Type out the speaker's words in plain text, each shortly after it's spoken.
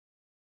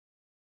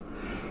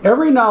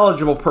Every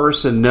knowledgeable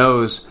person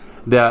knows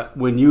that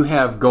when you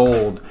have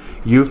gold,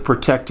 you've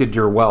protected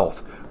your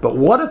wealth. But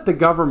what if the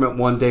government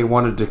one day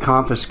wanted to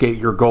confiscate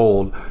your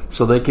gold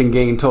so they can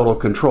gain total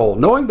control,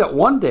 knowing that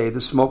one day the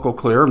smoke will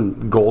clear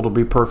and gold will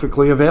be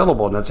perfectly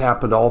available, and that's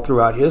happened all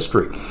throughout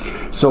history.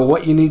 So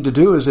what you need to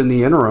do is, in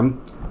the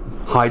interim,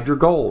 hide your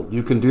gold.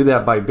 You can do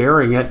that by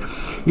burying it.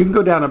 You can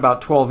go down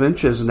about 12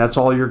 inches, and that's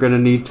all you're going to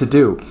need to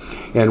do.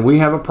 And we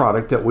have a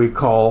product that we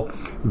call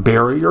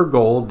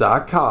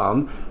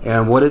buryyourgold.com,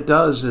 and what it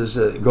does is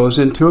it goes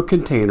into a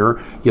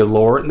container. You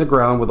lower it in the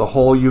ground with a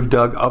hole you've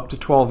dug up to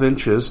 12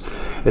 inches.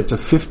 It's a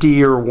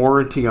 50-year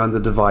warranty on the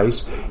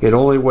device. It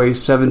only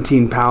weighs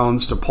 17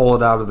 pounds to pull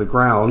it out of the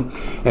ground,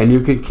 and you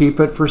can keep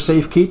it for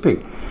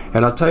safekeeping.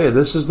 And I'll tell you,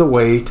 this is the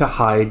way to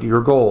hide your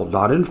gold,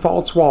 not in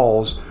false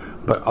walls,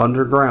 but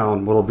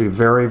underground. Will be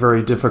very,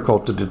 very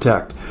difficult to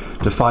detect.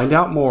 To find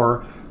out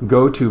more,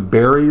 go to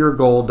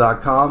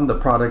buryyourgold.com. The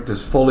product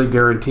is fully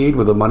guaranteed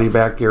with a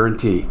money-back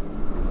guarantee.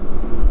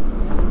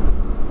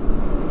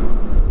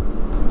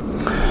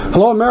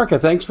 Hello, America.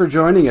 Thanks for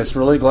joining us.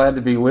 Really glad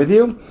to be with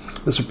you.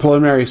 This is a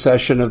preliminary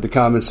session of the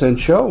Common Sense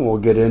Show. We'll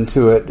get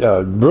into it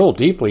real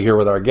deeply here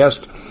with our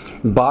guest,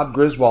 Bob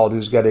Griswold,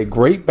 who's got a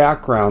great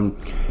background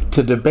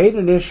to debate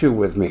an issue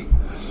with me.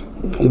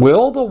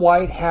 Will the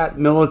white hat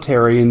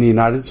military in the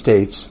United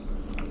States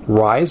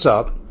rise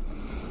up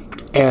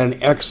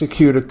and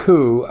execute a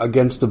coup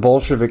against the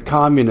Bolshevik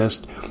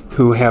communists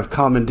who have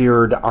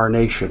commandeered our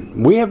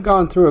nation? We have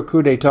gone through a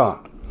coup d'etat.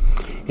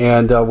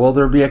 And will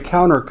there be a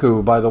counter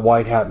coup by the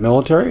white hat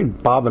military?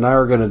 Bob and I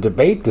are going to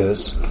debate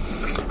this,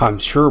 I'm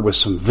sure, with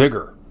some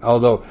vigor.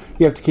 Although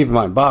you have to keep in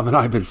mind, Bob and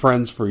I have been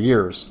friends for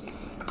years.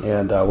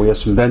 And we have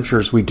some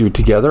ventures we do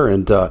together,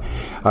 and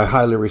I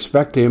highly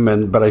respect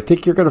him. But I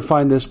think you're going to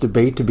find this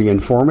debate to be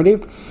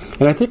informative,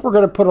 and I think we're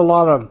going to put a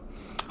lot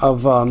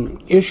of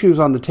issues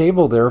on the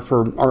table there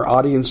for our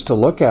audience to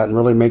look at and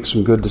really make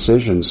some good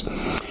decisions.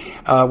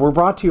 We're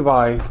brought to you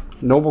by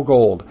Noble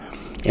Gold.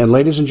 And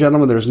ladies and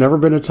gentlemen, there's never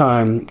been a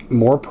time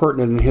more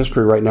pertinent in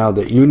history right now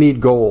that you need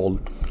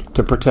gold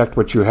to protect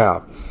what you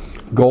have.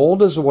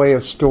 Gold is a way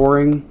of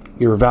storing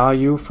your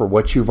value for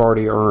what you've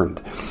already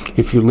earned.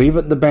 If you leave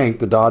it in the bank,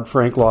 the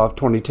Dodd-Frank law of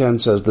 2010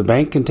 says the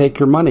bank can take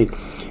your money,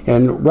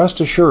 and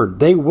rest assured,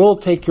 they will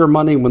take your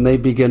money when they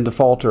begin to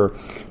falter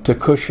to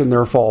cushion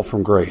their fall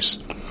from grace.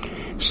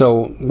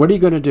 So what are you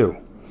going to do?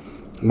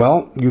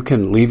 Well, you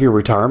can leave your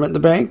retirement in the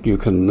bank, you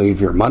can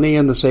leave your money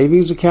in the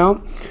savings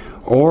account,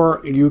 or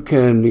you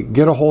can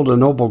get a hold of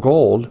Noble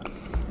Gold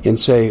and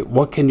say,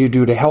 what can you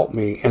do to help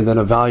me? And then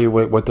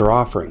evaluate what they're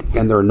offering.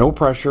 And they're no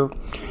pressure,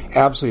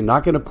 absolutely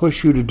not going to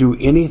push you to do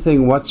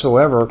anything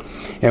whatsoever.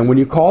 And when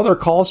you call their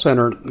call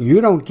center,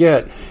 you don't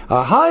get,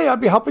 hi, I'll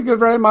be helping you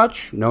very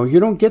much. No, you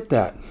don't get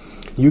that.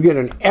 You get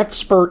an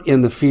expert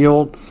in the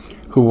field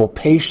who will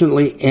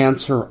patiently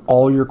answer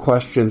all your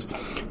questions.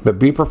 But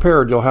be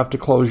prepared, you'll have to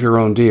close your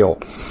own deal.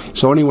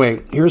 So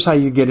anyway, here's how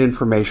you get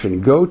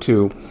information. Go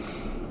to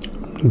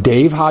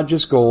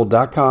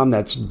DaveHodgesGold.com.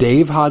 That's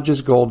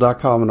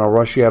DaveHodgesGold.com, and I'll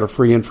rush you out of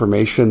free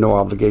information, no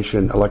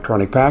obligation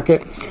electronic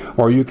packet.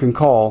 Or you can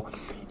call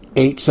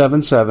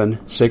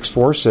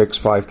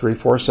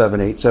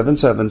 877-646-5347,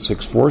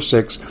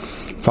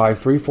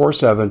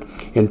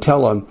 877-646-5347, and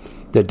tell them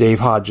that Dave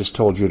Hodges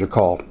told you to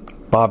call.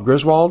 Bob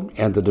Griswold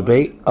and the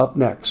debate up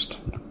next.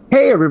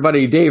 Hey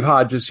everybody, Dave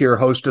Hodges here,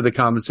 host of the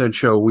Common Sense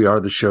Show. We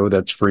are the show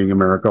that's freeing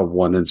America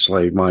one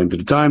enslaved mind at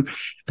a time.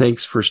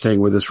 Thanks for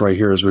staying with us right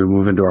here as we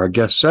move into our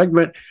guest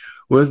segment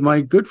with my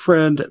good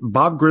friend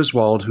Bob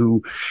Griswold,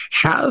 who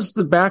has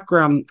the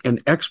background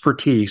and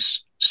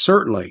expertise,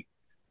 certainly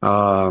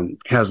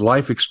has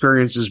life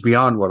experiences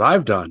beyond what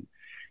I've done.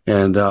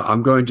 And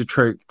I'm going to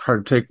try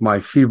to take my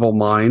feeble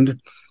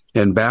mind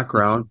and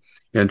background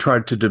and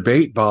try to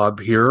debate Bob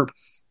here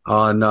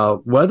on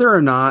whether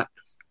or not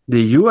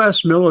the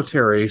U.S.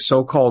 military,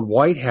 so-called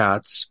white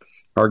hats,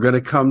 are going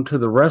to come to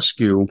the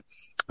rescue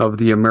of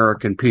the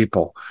American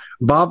people.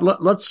 Bob,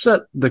 let's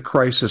set the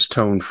crisis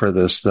tone for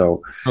this,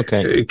 though.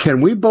 Okay.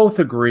 Can we both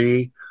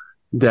agree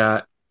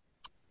that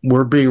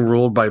we're being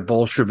ruled by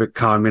Bolshevik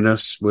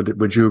communists?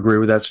 Would you agree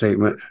with that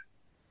statement?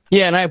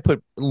 Yeah, and I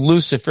put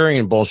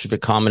Luciferian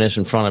Bolshevik communists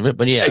in front of it,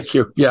 but yes. Thank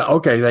you. Yeah,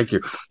 okay, thank you.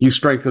 You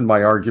strengthened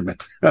my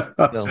argument.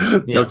 Well,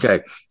 yes.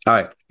 Okay, all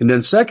right. And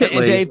then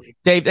secondly... And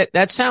Dave,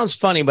 that sounds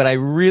funny, but I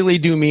really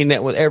do mean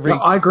that with every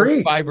I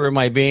agree. fiber of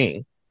my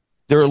being.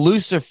 They're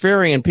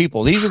Luciferian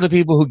people. These are the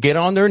people who get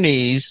on their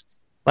knees,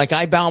 like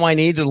I bow my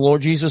knee to the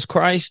Lord Jesus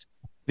Christ.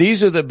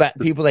 These are the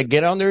people that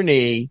get on their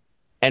knee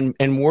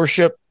and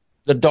worship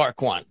the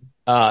Dark One.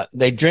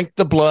 They drink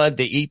the blood,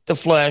 they eat the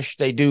flesh,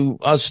 they do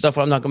other stuff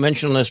I'm not going to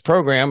mention on this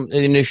program,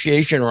 the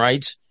initiation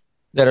rites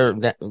that are,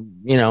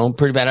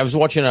 pretty bad. I was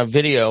watching a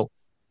video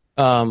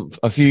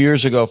a few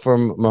years ago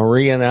from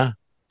Marina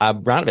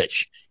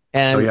Abramovich,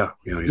 and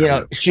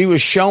she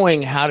was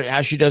showing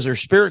how she does her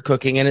spirit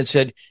cooking, and it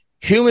said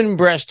human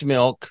breast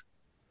milk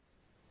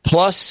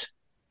plus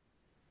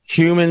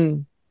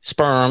human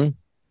sperm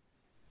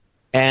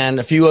and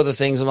a few other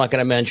things I'm not going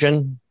to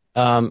mention,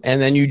 and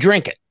then you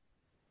drink it.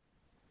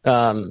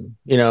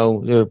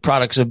 The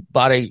products of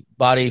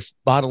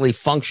bodily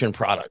function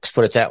products,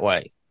 put it that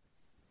way.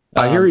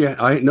 I hear you.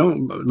 I know.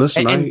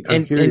 Listen, I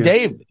hear you. And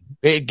Dave,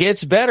 it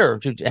gets better.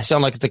 To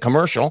sound like it's a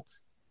commercial.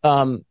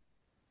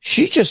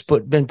 She's just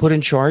been put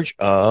in charge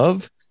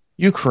of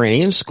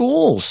Ukrainian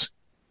schools.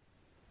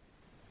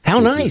 How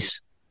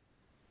nice.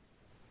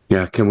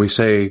 Yeah. Can we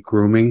say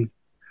grooming?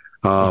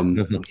 On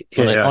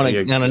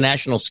a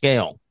national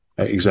scale.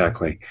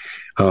 Exactly.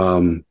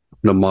 The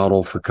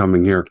model for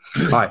coming here.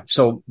 All right.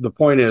 So the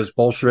point is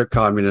Bolshevik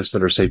communists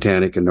that are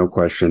satanic and no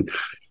question.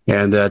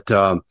 And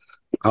that,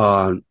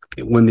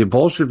 when the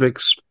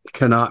Bolsheviks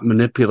cannot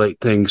manipulate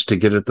things to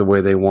get it the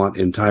way they want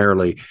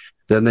entirely,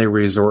 then they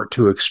resort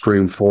to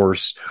extreme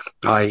force,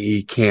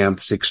 i.e.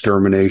 camps,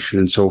 extermination,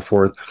 and so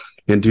forth.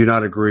 And do you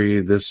not agree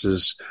this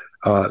is,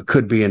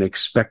 could be an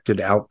expected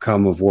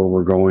outcome of where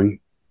we're going?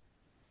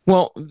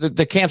 Well,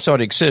 the camps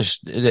already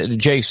exist. The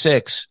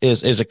J6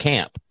 is a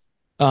camp.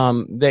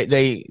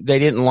 They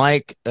didn't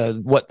like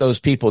what those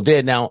people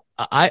did. Now,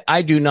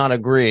 I do not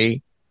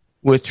agree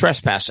with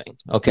trespassing.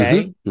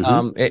 Okay.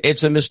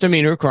 It's a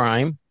misdemeanor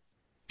crime,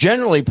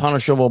 generally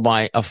punishable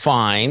by a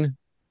fine,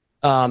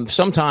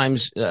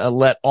 sometimes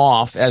let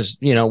off, as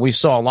you know, we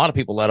saw a lot of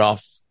people let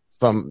off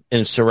from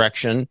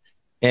insurrection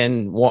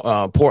in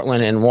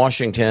Portland and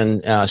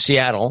Washington,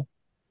 Seattle.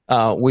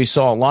 We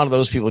saw a lot of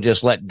those people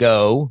just let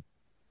go.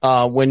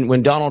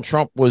 When Donald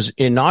Trump was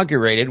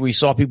inaugurated, we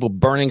saw people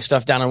burning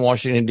stuff down in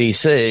Washington,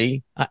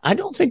 D.C. I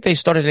don't think they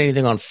started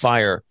anything on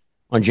fire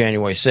on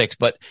January 6th,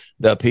 but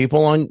the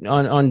people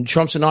on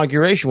Trump's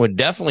inauguration were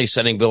definitely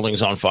setting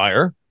buildings on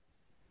fire.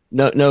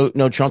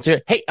 No Trump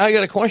there. Hey, I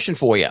got a question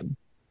for you.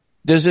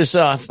 There's this,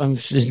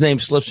 his name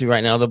slips me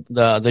right now,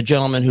 the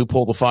gentleman who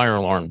pulled the fire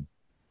alarm.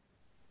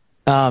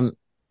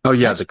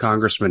 The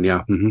congressman.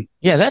 Yeah.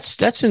 Yeah,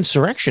 that's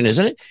insurrection,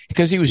 isn't it?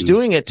 Because he was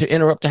doing it to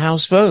interrupt the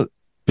House vote.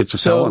 It's a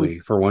felony,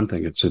 for one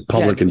thing. It's a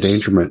public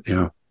endangerment.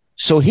 Yeah.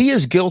 So he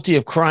is guilty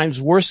of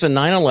crimes worse than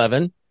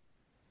 9/11,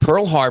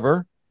 Pearl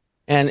Harbor,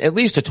 and at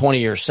least a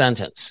 20-year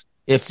sentence,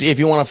 if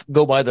you want to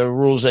go by the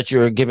rules that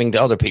you're giving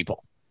to other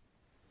people.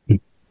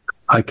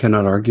 I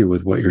cannot argue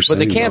with what you're saying.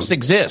 But the camps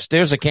exist.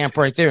 There's a camp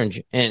right there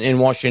in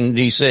Washington,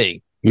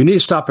 D.C. You need to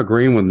stop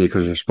agreeing with me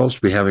because you're supposed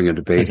to be having a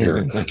debate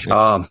here.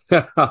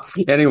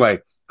 Anyway,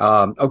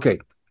 okay.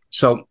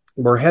 So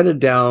we're headed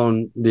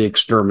down the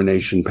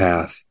extermination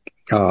path.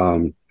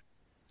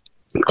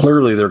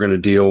 Clearly, they're going to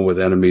deal with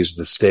enemies of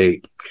the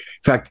state.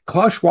 In fact,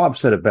 Klaus Schwab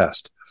said it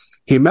best.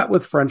 He met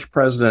with French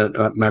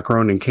President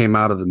Macron and came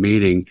out of the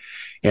meeting,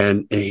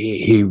 and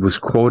he was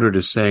quoted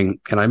as saying,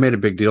 and I made a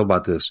big deal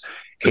about this,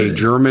 a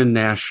German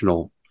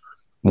national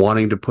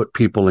wanting to put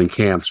people in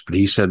camps, but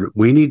he said,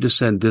 we need to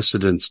send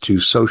dissidents to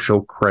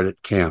social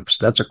credit camps.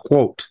 That's a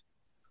quote.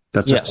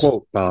 That's a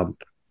quote, Bob.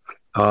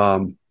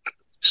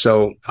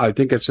 So I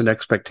think it's an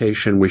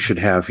expectation we should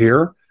have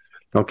here.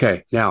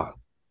 Okay, now,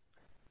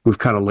 we've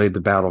kind of laid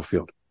the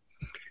battlefield.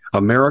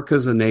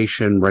 America's a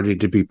nation ready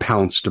to be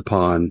pounced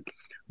upon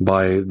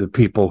by the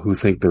people who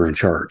think they're in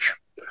charge.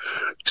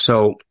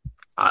 So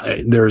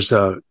there's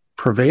a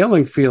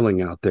prevailing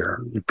feeling out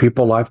there,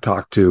 people I've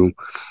talked to,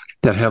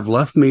 that have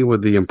left me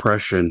with the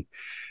impression,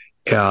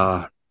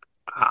 I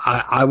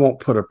won't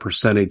put a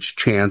percentage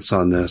chance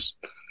on this,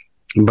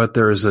 but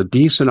there is a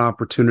decent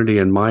opportunity,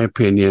 in my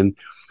opinion,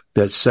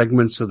 that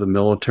segments of the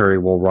military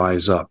will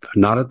rise up,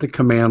 not at the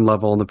command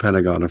level in the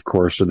Pentagon, of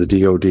course, or the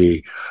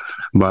DOD,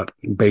 but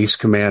base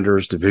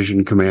commanders,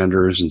 division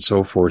commanders, and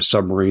so forth,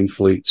 submarine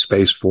fleet,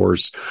 Space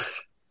Force,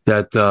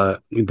 that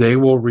they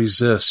will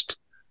resist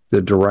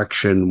the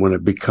direction when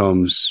it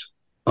becomes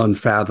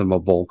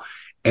unfathomable.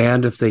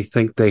 And if they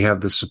think they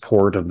have the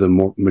support of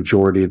the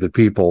majority of the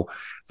people,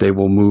 they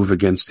will move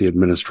against the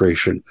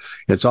administration.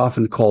 It's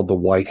often called the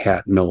white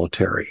hat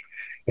military.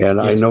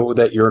 And I know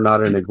that you're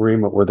not in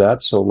agreement with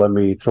that, so let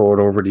me throw it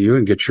over to you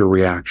and get your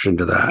reaction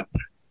to that.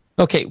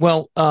 Okay,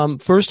 well,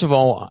 first of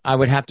all, I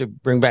would have to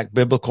bring back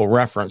biblical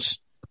reference,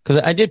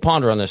 because I did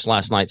ponder on this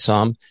last night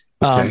some.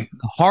 The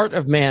heart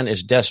of man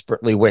is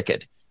desperately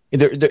wicked.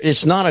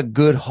 It's not a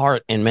good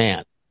heart in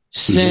man.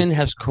 Sin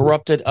has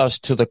corrupted us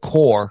to the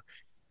core.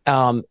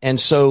 And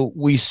so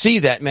we see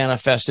that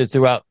manifested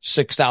throughout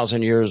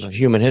 6,000 years of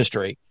human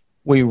history.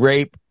 We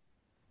rape,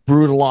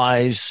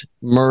 brutalize,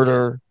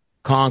 murder,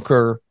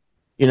 conquer,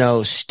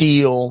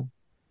 steal.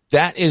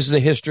 That is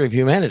the history of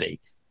humanity,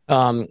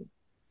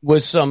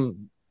 with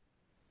some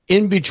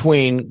in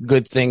between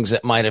good things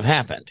that might have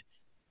happened.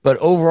 But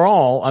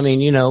overall, I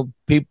mean,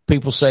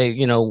 people say,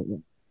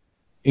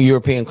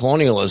 European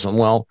colonialism.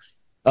 Well,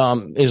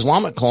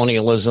 Islamic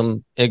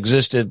colonialism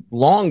existed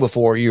long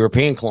before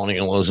European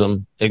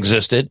colonialism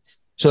existed.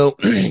 So,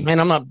 and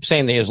I'm not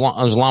saying the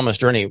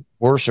Islamists are any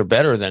worse or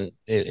better than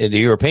the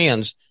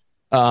Europeans.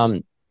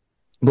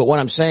 But what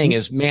I'm saying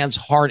is man's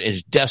heart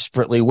is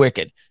desperately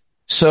wicked.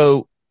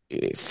 So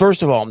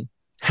first of all,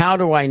 how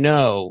do I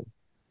know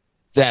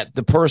that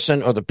the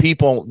person or the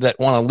people that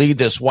want to lead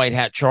this white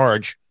hat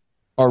charge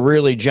are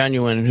really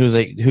genuine and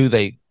who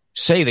they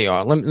say they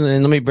are? Let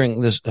me bring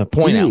this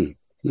point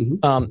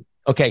out.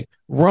 Okay.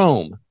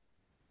 Rome,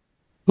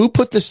 Who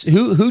put this?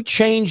 Who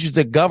changed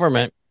the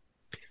government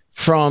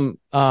from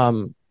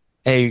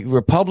a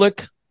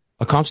republic,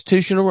 a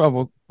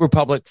constitutional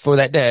republic for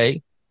that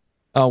day,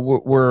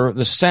 where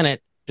the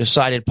Senate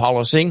decided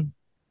policy,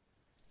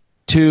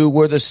 to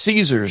where the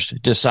Caesars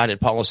decided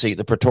policy,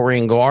 the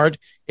Praetorian Guard?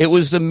 It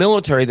was the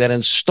military that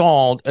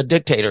installed a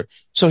dictator.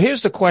 So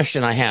here's the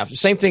question I have.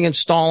 Same thing in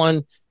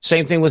Stalin,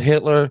 same thing with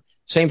Hitler,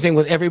 same thing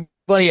with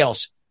everybody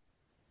else.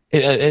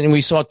 And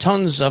we saw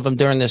tons of them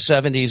during the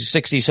 70s,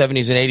 60s,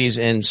 70s, and 80s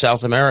in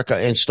South America,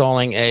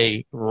 installing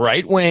a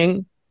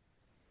right-wing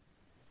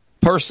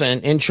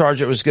person in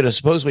charge that was going to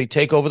supposedly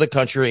take over the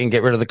country and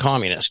get rid of the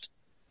communist.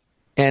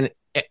 And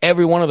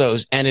every one of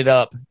those ended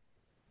up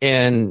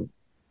in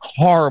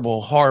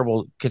horrible,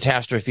 horrible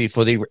catastrophe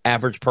for the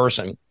average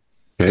person.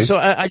 Okay. So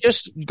I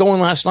just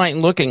going last night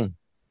and looking,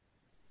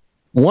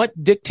 what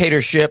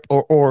dictatorship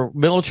or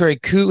military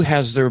coup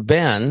has there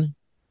been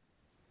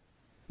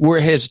where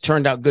it has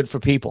turned out good for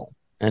people?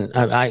 And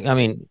I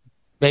mean,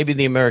 maybe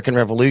the American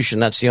Revolution,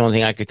 that's the only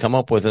thing I could come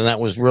up with. And that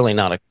was really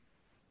not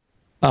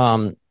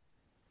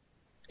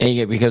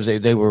because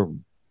they were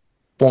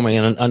forming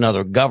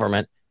another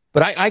government.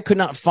 But I could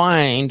not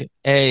find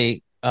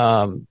a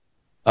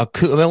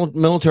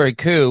military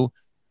coup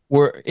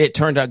where it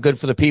turned out good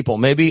for the people.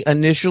 Maybe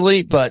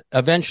initially, but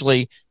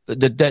eventually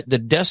the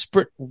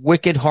desperate,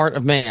 wicked heart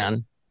of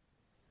man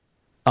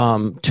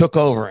took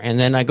over. And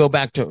then I go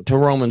back to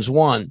Romans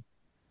 1.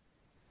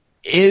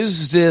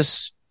 Is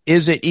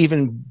it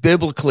even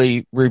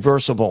biblically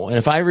reversible? And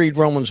if I read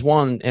Romans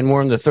 1 and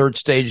we're in the third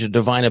stage of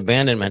divine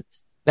abandonment,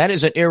 that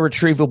is an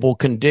irretrievable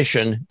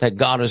condition that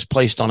God has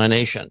placed on a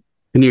nation.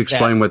 Can you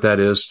explain what that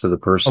is to the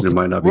person who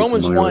might not be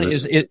Romans familiar 1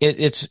 with it?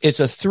 it's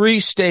a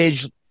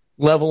 3-stage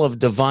level of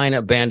divine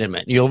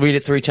abandonment. You'll read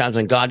it 3 times,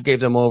 and God gave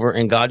them over,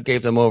 and God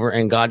gave them over,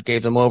 and God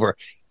gave them over.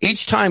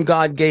 Each time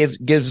God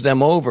gives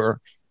them over,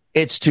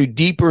 it's to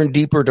deeper and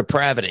deeper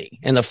depravity.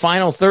 And the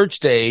final third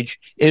stage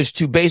is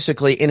to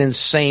basically an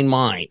insane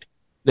mind.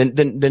 The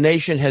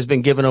nation has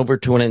been given over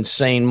to an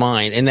insane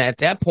mind. And at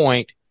that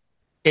point,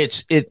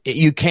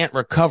 you can't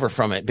recover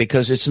from it,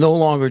 because it's no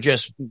longer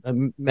just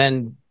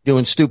men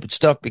doing stupid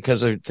stuff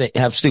because they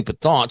have stupid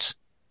thoughts.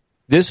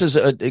 This is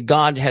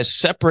God has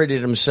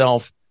separated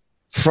himself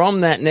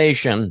from that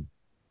nation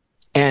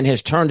and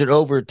has turned it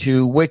over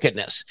to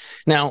wickedness.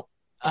 Now,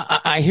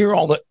 I hear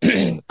all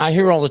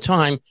the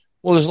time,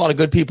 well, there's a lot of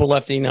good people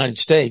left in the United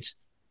States.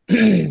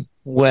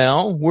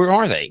 Well, where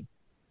are they?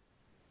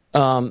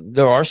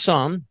 There are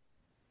some,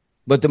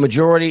 but the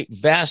majority,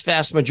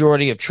 vast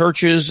majority of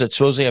churches that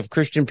supposedly have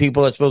Christian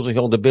people that supposedly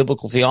hold the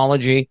biblical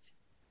theology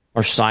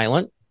are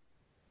silent.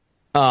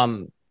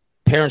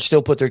 Parents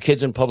still put their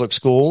kids in public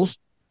schools,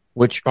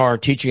 which are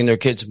teaching their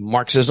kids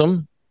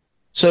Marxism.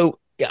 So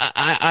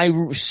I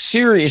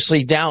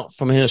seriously doubt,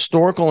 from a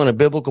historical and a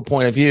biblical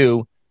point of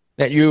view,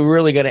 that you're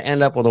really going to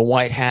end up with a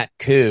white hat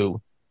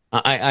coup.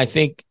 I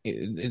think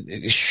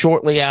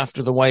shortly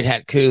after the white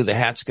hat coup, the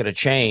hat's going to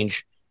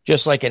change,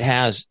 just like it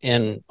has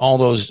in all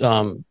those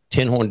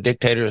tin horn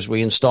dictators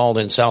we installed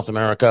in South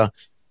America.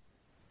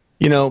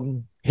 You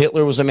know,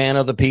 Hitler was a man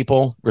of the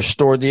people,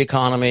 restored the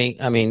economy.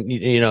 I mean,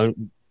 we're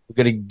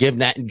going to give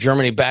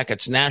Germany back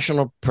its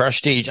national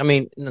prestige. I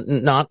mean,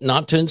 not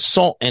to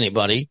insult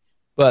anybody,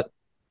 but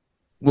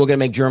we're going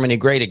to make Germany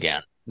great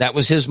again. That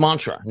was his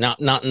mantra.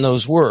 Not in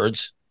those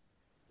words,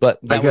 but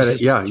that was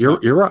his mantra.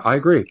 You're right. I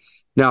agree.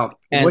 Now,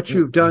 what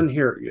you've done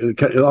here, I'm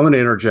going to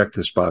interject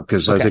this, Bob,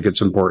 because I think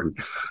it's important.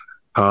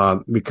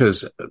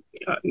 Because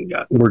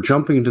we're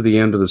jumping to the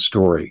end of the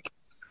story,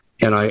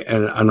 and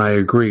I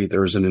agree.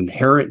 There's an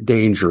inherent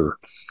danger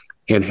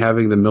in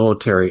having the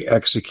military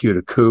execute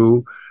a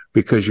coup,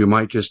 because you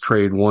might just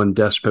trade one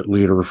despot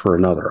leader for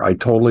another. I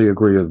totally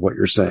agree with what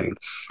you're saying,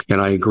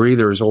 and I agree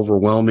there's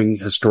overwhelming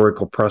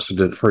historical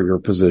precedent for your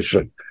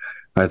position.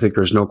 I think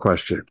there's no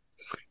question.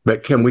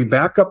 But can we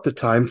back up the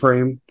time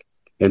frame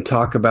and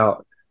talk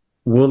about,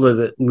 will it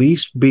at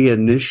least be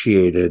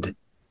initiated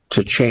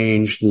to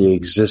change the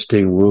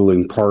existing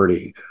ruling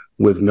party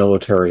with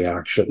military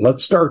action?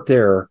 Let's start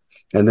there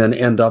and then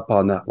end up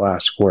on that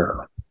last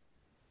square.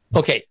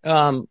 Okay.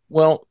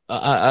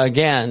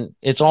 Again,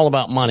 it's all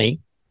about money.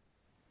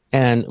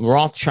 And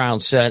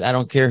Rothschild said, I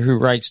don't care who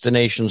writes the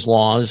nation's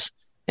laws.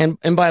 And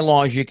by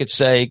laws, you could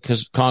say,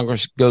 because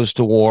Congress goes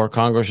to war,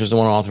 Congress is the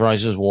one who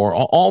authorizes war.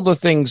 All the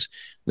things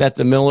that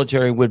the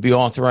military would be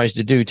authorized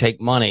to do take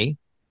money.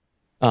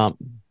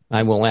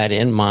 I will add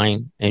in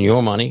mine and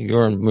your money,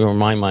 your and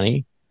my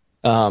money.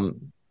 And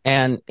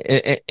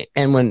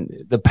when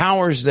the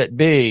powers that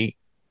be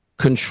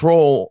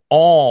control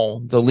all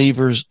the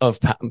levers of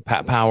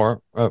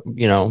power,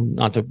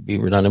 not to be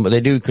redundant, but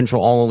they do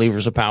control all the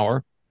levers of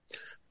power.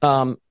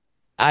 The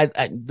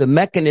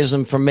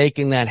mechanism for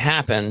making that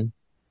happen,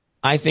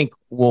 I think,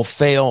 will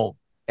fail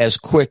as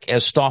quick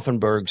as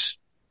Stauffenberg's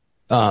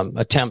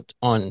attempt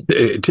on.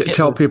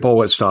 Tell people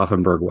what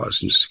Stauffenberg was.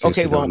 Just in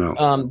case they don't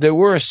know. There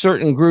were a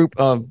certain group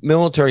of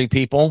military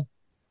people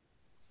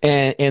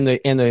in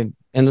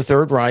the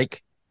Third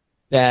Reich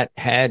that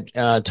had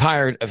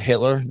tired of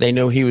Hitler. They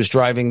knew he was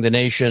driving the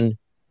nation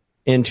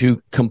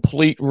into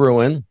complete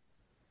ruin,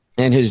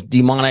 and his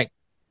demonic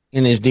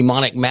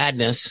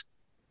madness,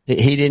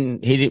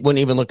 he wouldn't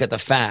even look at the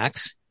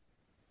facts.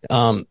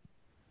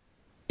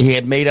 He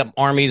had made up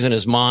armies in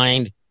his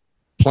mind,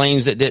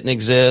 planes that didn't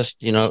exist.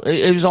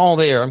 It was all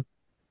there.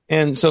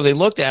 And so they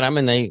looked at him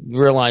and they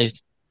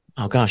realized,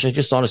 oh gosh, I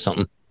just thought of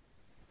something.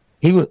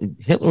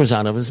 Hitler was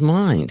out of his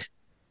mind.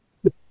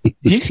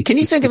 Can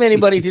you think of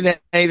anybody today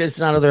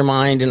that's out of their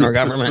mind in our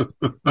government?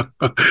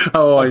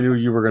 Oh, I knew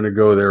you were going to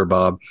go there,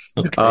 Bob.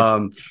 Okay.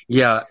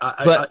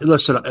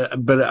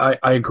 But I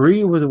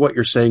agree with what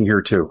you're saying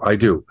here too. I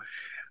do.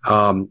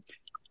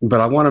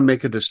 But I want to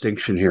make a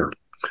distinction here.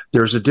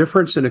 There's a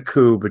difference in a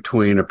coup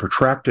between a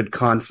protracted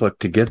conflict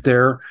to get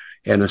there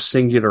and a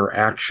singular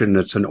action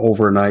that's an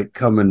overnight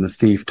come in the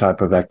thief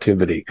type of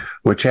activity,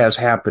 which has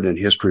happened in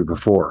history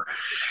before.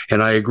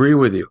 And I agree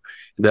with you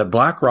that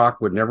BlackRock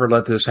would never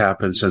let this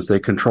happen since they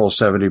control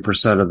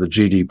 70% of the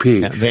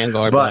GDP. Yeah,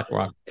 Vanguard,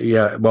 BlackRock.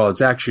 Yeah, well,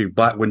 it's actually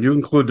when you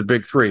include the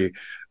big three,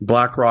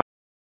 BlackRock.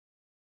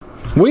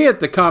 We at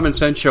the Common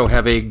Sense Show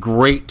have a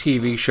great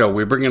TV show.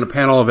 We bring in a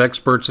panel of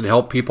experts and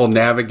help people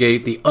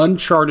navigate the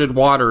uncharted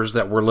waters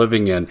that we're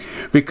living in.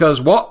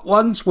 Because what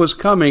once was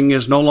coming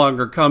is no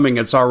longer coming.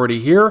 It's already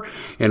here,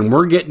 and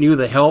we're getting you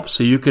the help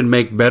so you can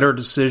make better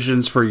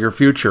decisions for your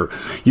future.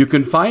 You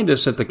can find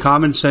us at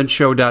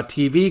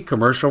thecommonsenseshow.tv,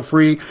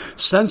 commercial-free,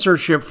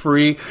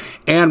 censorship-free,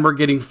 and we're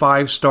getting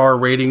 5-star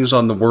ratings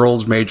on the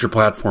world's major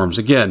platforms.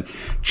 Again,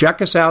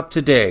 check us out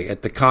today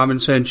at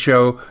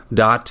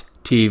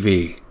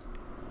thecommonsenseshow.tv.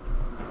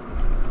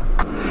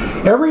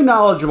 Every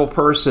knowledgeable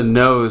person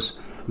knows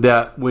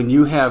that when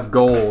you have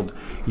gold,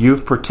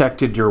 you've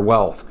protected your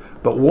wealth.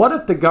 But what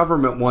if the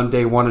government one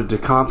day wanted to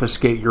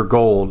confiscate your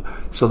gold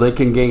so they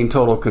can gain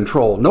total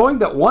control, knowing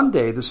that one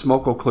day the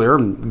smoke will clear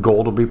and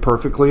gold will be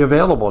perfectly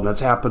available, and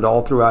that's happened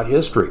all throughout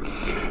history.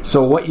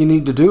 So what you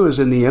need to do is,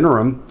 in the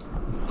interim,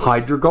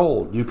 hide your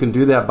gold. You can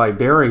do that by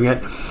burying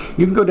it.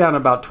 You can go down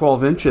about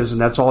 12 inches, and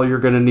that's all you're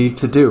going to need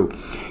to do.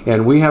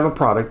 And we have a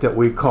product that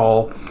we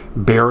call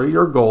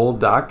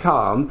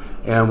buryyourgold.com,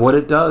 and what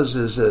it does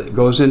is it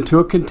goes into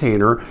a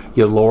container.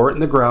 You lower it in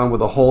the ground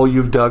with a hole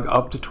you've dug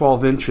up to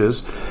 12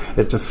 inches.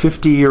 It's a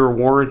 50-year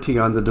warranty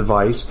on the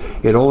device.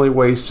 It only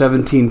weighs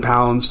 17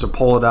 pounds to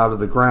pull it out of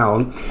the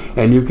ground,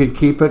 and you can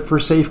keep it for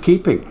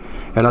safekeeping.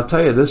 And I'll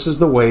tell you, this is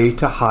the way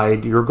to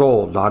hide your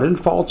gold, not in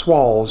false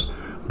walls,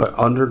 but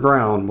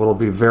underground. Will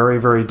be very,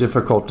 very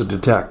difficult to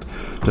detect.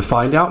 To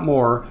find out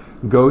more,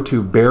 go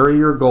to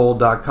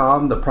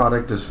buryyourgold.com. The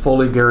product is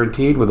fully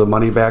guaranteed with a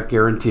money-back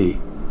guarantee.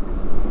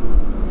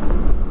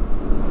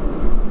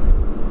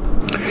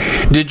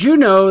 Did you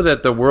know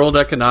that the World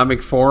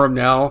Economic Forum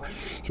now,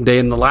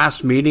 in the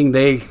last meeting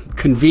they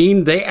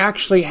convened, they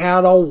actually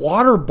had a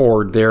water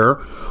board there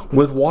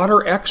with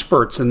water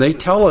experts, and they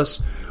tell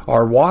us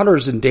our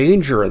water's in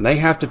danger and they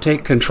have to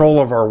take control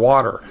of our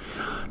water.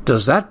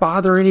 Does that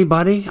bother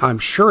anybody? I'm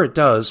sure it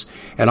does.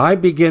 And I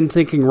begin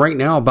thinking right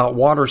now about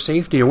water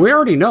safety. And we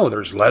already know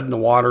there's lead in the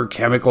water,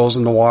 chemicals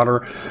in the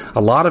water.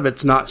 A lot of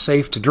it's not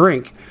safe to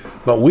drink.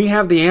 But we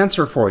have the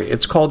answer for you.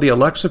 It's called the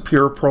Alexa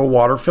Pure Pro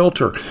Water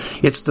Filter.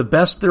 It's the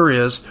best there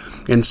is,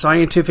 and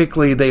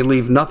scientifically they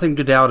leave nothing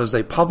to doubt as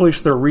they publish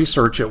their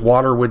research at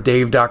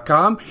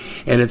waterwithdave.com,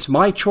 and it's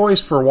my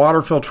choice for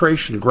water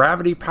filtration.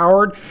 Gravity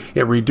powered,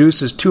 it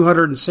reduces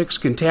 206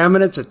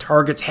 contaminants, it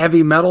targets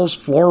heavy metals,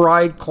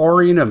 fluoride,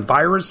 chlorine, and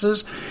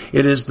viruses.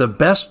 It is the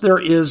best there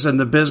is in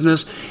the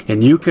business,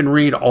 and you can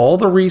read all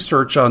the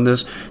research on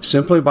this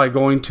simply by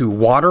going to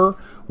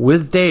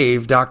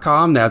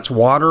waterwithdave.com. That's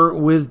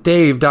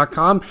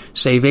waterwithdave.com.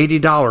 Save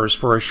 $80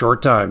 for a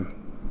short time.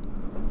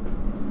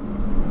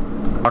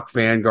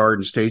 Vanguard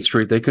and State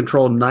Street, they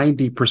control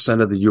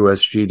 90% of the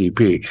U.S.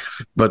 GDP.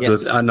 But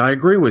yes. And I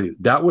agree with you,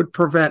 that would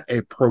prevent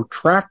a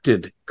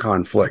protracted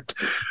conflict.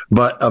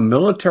 But a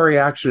military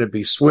action would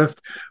be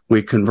swift.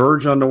 We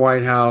converge on the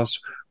White House.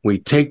 We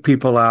take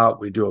people out.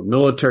 We do a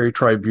military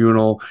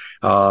tribunal.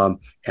 And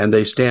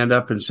they stand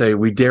up and say,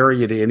 we dare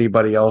you to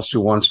anybody else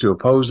who wants to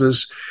oppose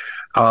us.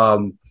 I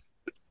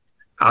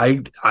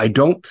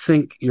don't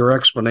think your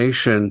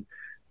explanation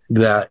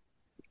that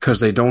because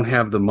they don't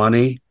have the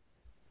money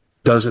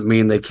doesn't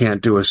mean they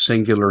can't do a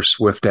singular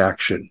swift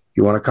action.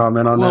 You want to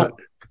comment on that?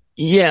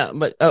 Yeah,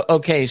 but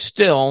okay,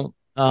 still,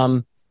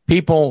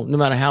 people, no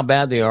matter how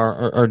bad they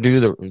are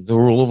do the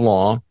rule of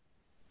law,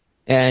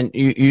 and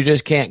you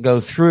just can't go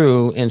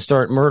through and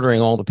start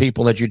murdering all the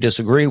people that you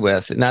disagree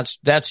with, and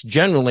that's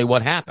generally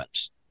what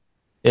happens.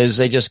 Is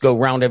they just go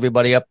round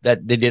everybody up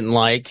that they didn't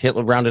like.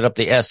 Hitler rounded up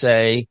the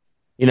SA,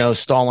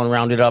 Stalin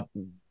rounded up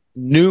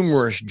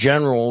numerous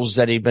generals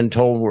that he'd been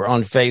told were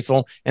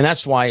unfaithful, and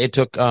that's why it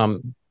took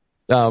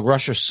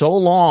Russia so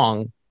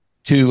long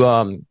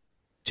to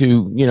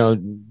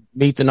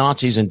meet the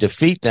Nazis and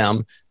defeat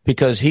them,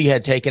 because he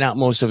had taken out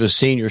most of his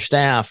senior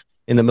staff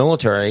in the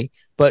military.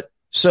 But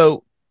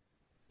so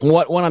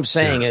what I'm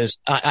saying is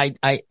I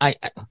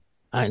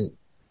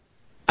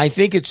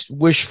think it's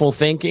wishful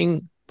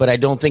thinking, but I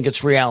don't think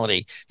it's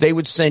reality. They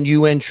would send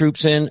UN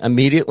troops in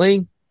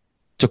immediately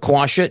to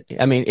quash it.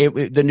 I mean,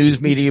 the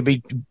news media would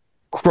be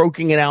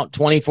croaking it out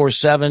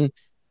 24/7.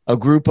 A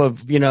group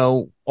of,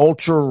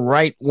 ultra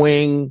right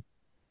wing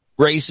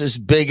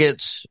racist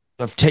bigots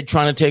of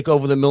trying to take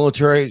over the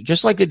military,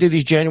 just like they did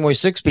these January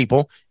 6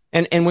 people.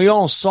 And we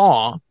all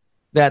saw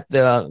that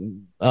the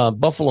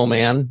Buffalo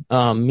man,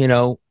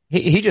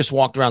 he just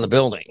walked around the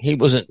building. He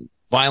wasn't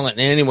violent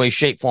in any way,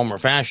 shape, form, or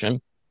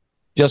fashion.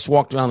 Just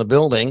walked around the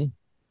building.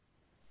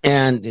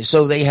 And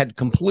so they had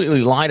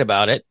completely lied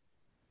about it.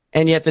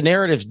 And yet the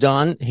narrative's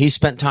done. He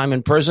spent time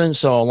in prison.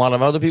 So a lot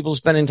of other people are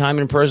spending time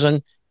in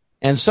prison.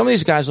 And some of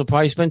these guys will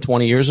probably spend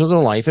 20 years of their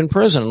life in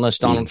prison unless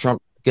Donald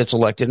Trump gets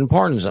elected and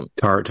pardons them.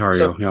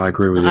 Tario. Yeah, I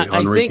agree with you.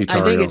 I think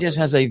it just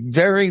has a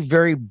very,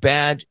 very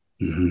bad,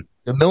 the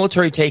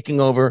military taking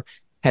over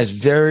has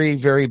very,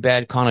 very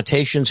bad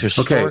connotations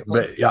historically.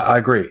 Okay, but yeah, I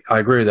agree. I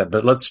agree with that.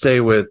 But let's stay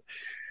with,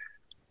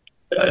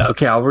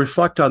 I'll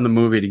reflect on the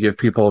movie to give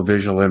people a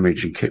visual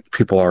image, and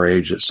people our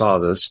age that saw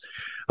this.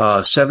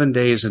 7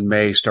 Days in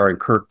May, starring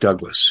Kirk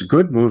Douglas.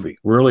 Good movie,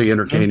 really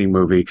entertaining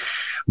movie.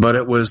 But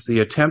it was the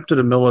attempt at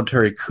a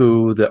military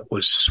coup that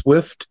was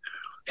swift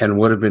and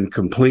would have been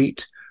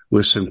complete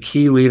with some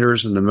key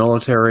leaders in the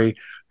military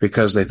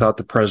because they thought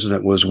the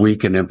president was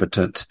weak and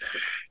impotent.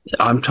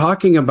 I'm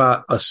talking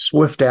about a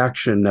swift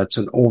action that's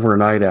an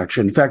overnight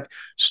action. In fact,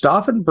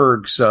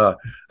 Stauffenberg's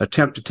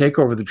attempt to take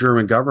over the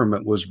German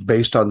government was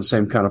based on the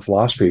same kind of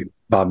philosophy,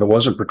 Bob. It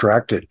wasn't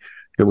protracted.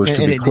 It was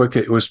to be quick.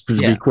 It was to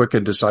be quick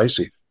and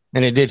decisive.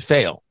 And it did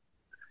fail.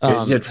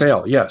 It did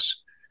fail, yes.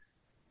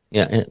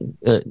 Yeah.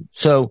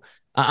 So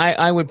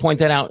I would point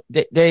that out.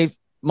 Dave,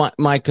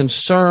 my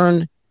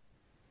concern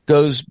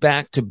goes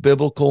back to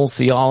biblical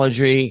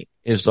theology.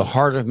 Is the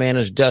heart of man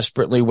is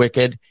desperately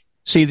wicked.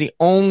 See, the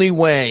only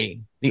way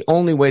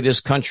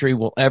this country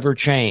will ever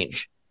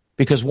change,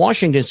 because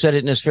Washington said it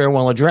in his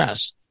farewell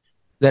address,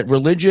 that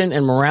religion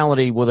and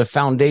morality were the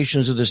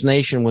foundations of this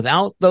nation.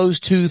 Without those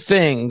two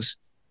things,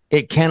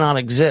 it cannot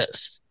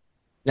exist.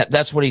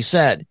 That's what he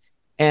said.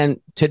 And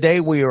today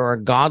we are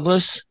a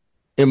godless,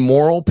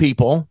 immoral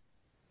people.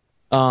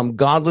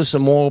 Godless,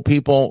 immoral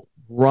people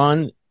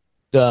run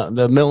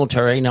the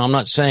military. Now, I'm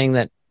not saying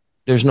that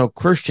there's no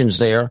Christians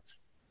there,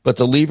 but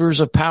the levers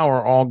of power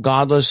are all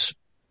godless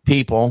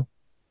people.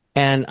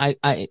 And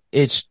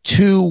it's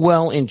too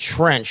well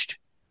entrenched.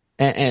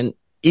 And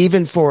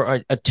even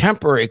for a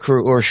temporary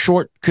coup or a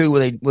short coup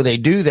where they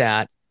do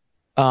that,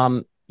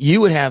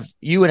 you would have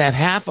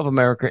half of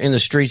America in the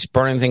streets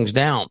burning things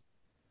down,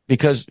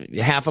 because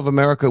half of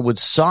America would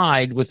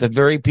side with the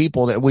very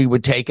people that we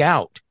would take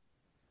out.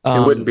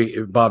 It wouldn't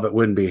be, Bob, it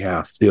wouldn't be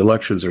half. The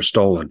elections are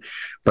stolen.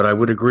 But I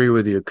would agree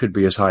with you, it could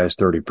be as high as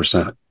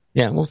 30%.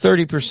 Yeah, well,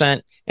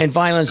 30%. And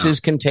violence is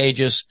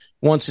contagious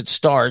once it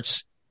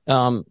starts.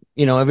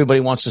 Everybody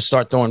wants to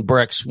start throwing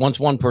bricks. Once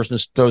one person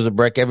throws a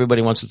brick,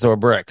 everybody wants to throw a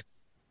brick.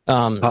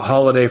 A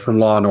holiday from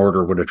Law and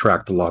Order would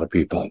attract a lot of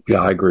people.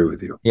 Yeah, I agree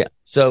with you. Yeah.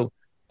 So,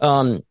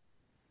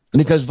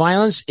 because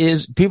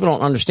people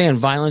don't understand,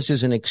 violence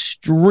is an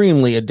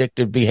extremely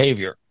addictive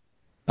behavior.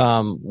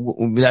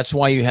 That's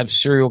why you have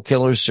serial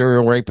killers,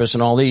 serial rapists,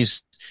 and all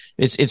these.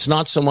 It's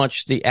not so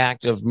much the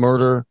act of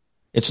murder.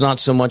 It's not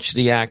so much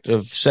the act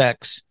of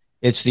sex.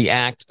 It's the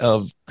act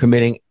of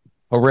committing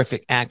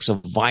horrific acts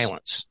of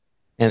violence.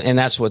 And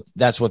that's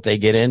what they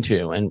get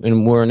into.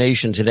 And we're a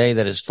nation today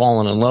that has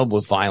fallen in love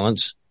with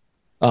violence.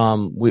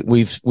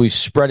 We've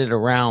spread it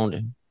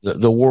around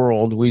the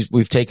world.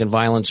 We've taken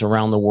violence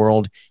around the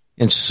world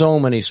in so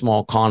many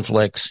small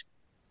conflicts,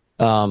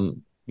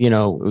 and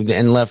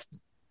left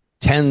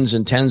tens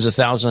and tens of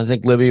thousands. I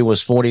think Libya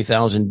was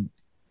 40,000,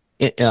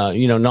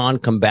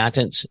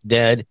 non-combatants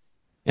dead.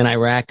 In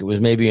Iraq, it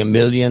was maybe 1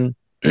 million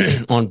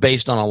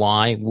based on a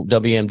lie.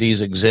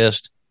 WMDs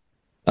exist.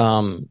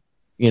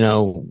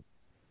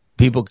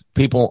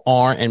 People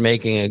are and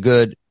making a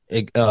good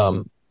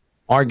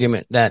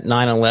argument that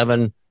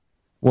 9/11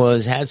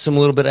 had some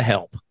little bit of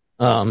help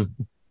from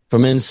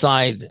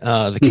inside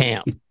the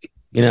camp.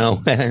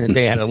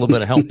 They had a little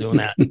bit of help doing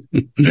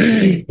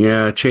that.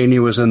 Yeah, Cheney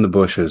was in the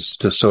bushes,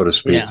 so to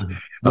speak. Yeah.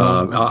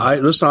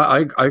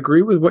 I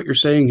agree with what you're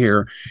saying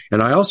here,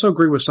 and I also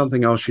agree with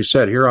something else you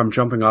said. Here, I'm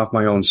jumping off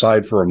my own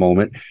side for a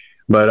moment,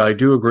 but I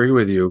do agree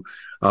with you,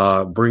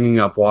 bringing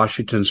up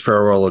Washington's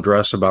farewell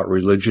address about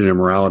religion and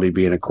morality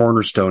being a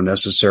cornerstone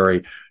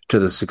necessary to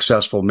the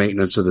successful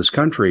maintenance of this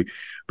country.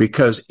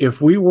 Because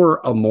if we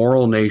were a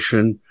moral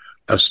nation,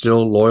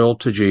 still loyal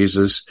to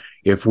Jesus,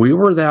 if we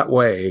were that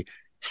way,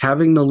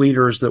 having the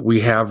leaders that we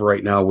have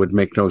right now would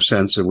make no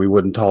sense, and we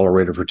wouldn't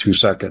tolerate it for 2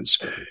 seconds.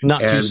 Not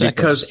 2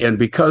 seconds.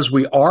 Because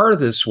we are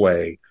this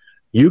way,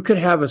 you could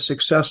have a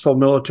successful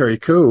military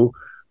coup,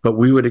 but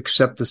we would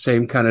accept the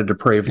same kind of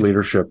depraved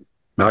leadership.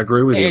 I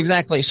agree with you.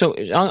 Exactly. So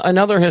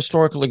another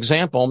historical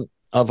example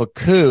of a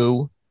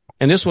coup,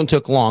 and this one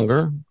took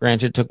longer.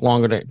 Granted, it took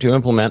longer to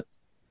implement,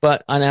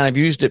 and I've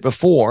used it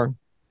before.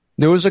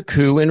 There was a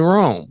coup in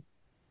Rome.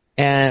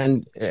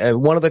 And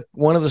one of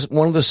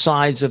the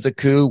sides of the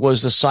coup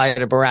was the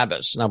side of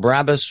Barabbas. Now,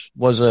 Barabbas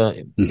was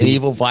an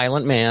evil,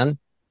 violent man,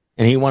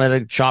 and he wanted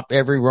to chop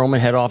every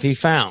Roman head off he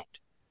found.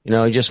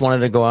 He just wanted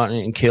to go out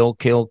and kill,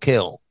 kill,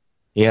 kill.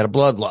 He had a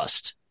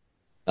bloodlust.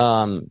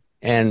 And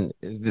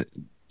the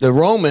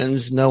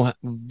Romans know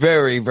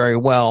very, very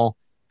well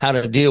how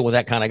to deal with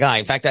that kind of guy.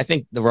 In fact, I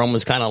think the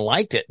Romans kind of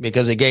liked it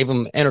because it gave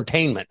them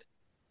entertainment.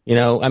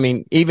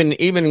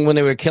 Even when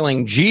they were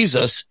killing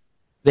Jesus,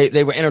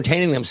 they were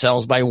entertaining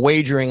themselves by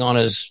wagering on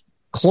his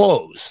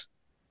clothes.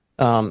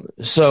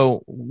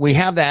 So we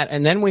have that.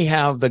 And then we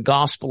have the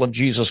gospel of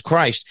Jesus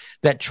Christ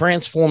that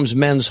transforms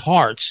men's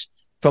hearts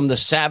from the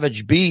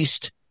savage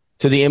beast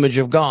to the image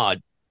of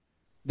God.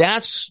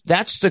 That's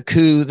the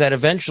coup that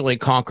eventually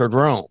conquered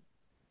Rome.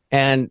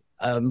 And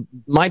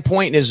my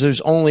point is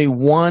there's only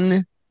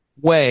one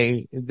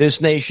way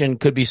this nation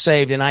could be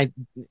saved. And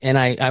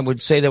I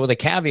would say that with a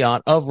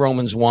caveat of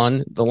Romans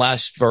 1, the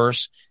last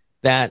verse,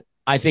 that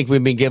I think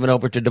we've been given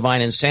over to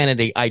divine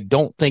insanity. I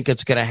don't think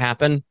it's going to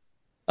happen.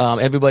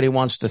 Everybody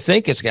wants to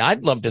think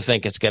I'd love to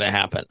think it's going to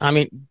happen. I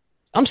mean,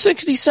 I'm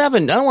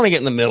 67. I don't want to get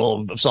in the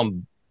middle of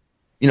some,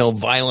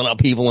 violent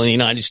upheaval in the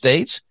United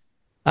States.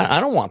 I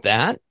don't want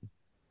that.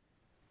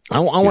 I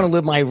want to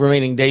live my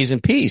remaining days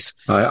in peace.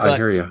 I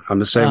hear you. I'm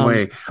the same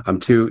way. I'm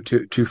too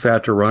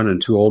fat to run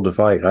and too old to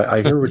fight.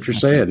 I hear what you're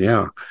saying.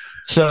 Yeah.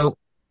 So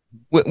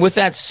with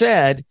that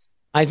said,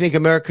 I think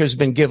America has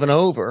been given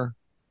over.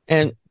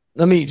 And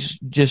let me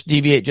just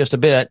deviate just a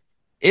bit.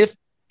 If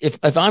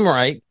I'm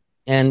right,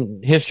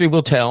 and history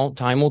will tell,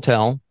 time will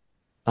tell,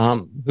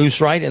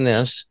 who's right in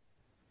this.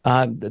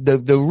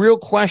 The real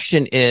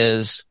question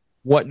is,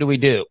 what do we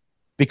do?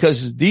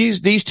 Because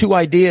these two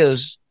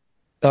ideas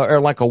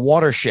are like a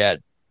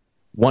watershed.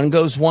 One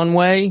goes one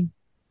way,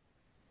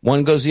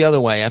 one goes the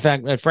other way. In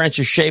fact,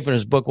 Francis Schaeffer in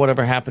his book,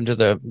 Whatever Happened to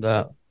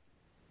the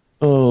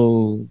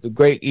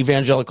Great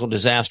Evangelical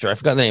Disaster, I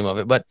forgot the name of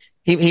it, but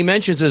he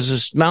mentions there's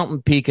this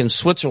mountain peak in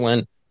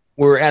Switzerland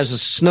where as the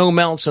snow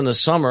melts in the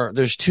summer,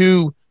 there's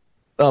two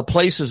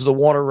places the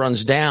water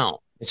runs down.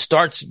 It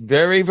starts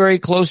very, very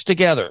close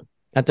together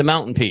at the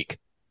mountain peak.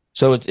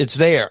 So it's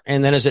there.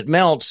 And then as it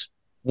melts,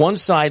 one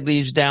side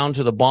leads down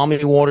to the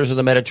balmy waters of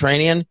the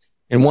Mediterranean,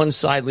 and one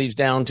side leads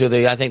down to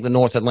the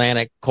North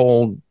Atlantic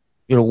cold,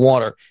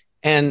 water.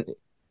 And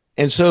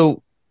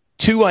so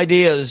two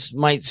ideas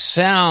might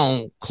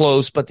sound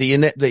close, but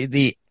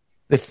the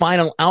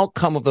final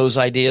outcome of those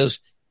ideas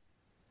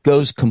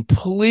goes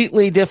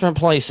completely different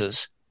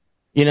places.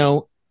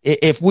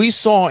 If we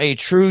saw a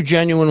true,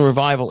 genuine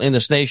revival in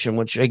this nation,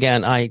 which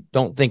again, I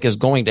don't think is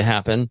going to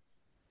happen,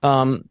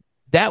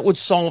 that would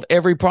solve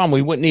every problem.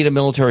 We wouldn't need a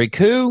military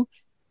coup.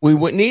 We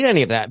wouldn't need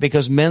any of that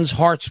because men's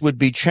hearts would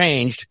be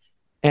changed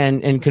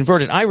and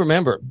converted. I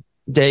remember,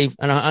 Dave,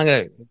 and I'm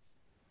going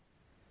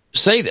to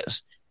say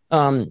this.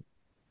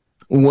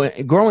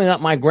 Growing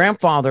up, my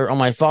grandfather on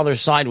my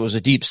father's side was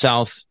a Deep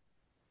South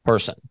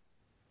person.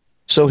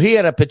 So he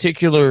had a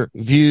particular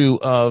view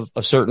of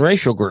a certain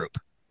racial group.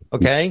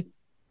 Okay.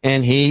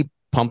 And he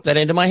pumped that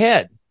into my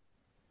head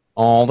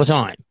all the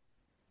time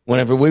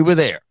whenever we were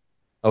there.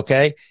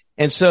 Okay.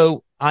 And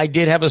so I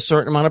did have a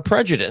certain amount of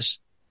prejudice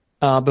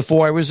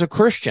before I was a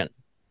Christian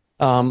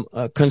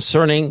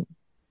concerning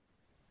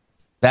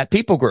that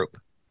people group.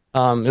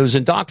 It was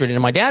indoctrinated.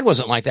 And my dad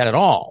wasn't like that at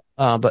all,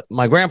 but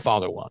my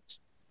grandfather was.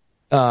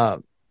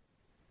 But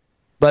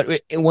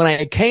when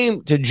I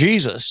came to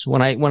Jesus,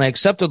 when I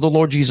accepted the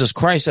Lord Jesus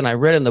Christ and I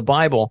read in the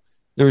Bible,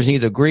 there was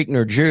neither Greek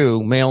nor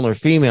Jew, male nor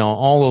female,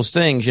 all those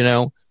things,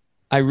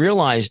 I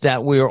realized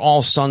that we are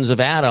all sons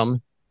of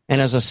Adam. And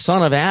as a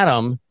son of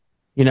Adam,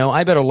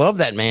 I better love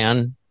that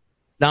man.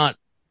 Not,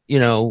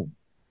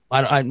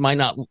 I might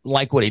not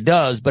like what he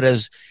does, but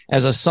as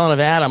a son of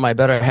Adam, I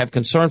better have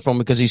concern for him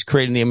because he's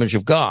created in the image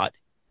of God.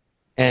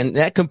 And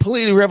that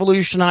completely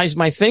revolutionized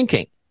my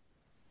thinking.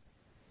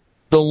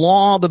 The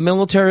law, the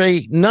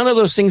military, none of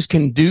those things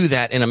can do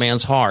that in a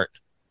man's heart.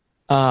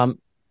 The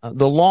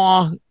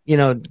law,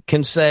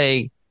 can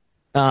say,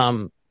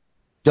 don't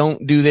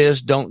do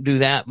this, don't do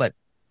that. But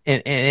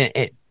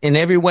in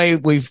every way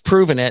we've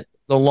proven it,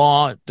 the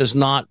law does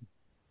not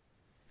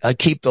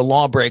keep the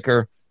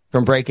lawbreaker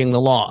from breaking the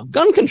law.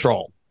 Gun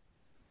control.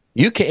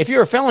 If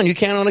you're a felon, you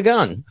can't own a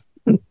gun.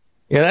 Yeah,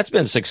 that's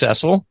been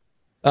successful.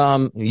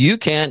 You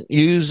can't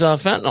use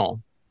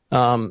fentanyl.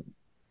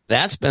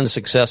 That's been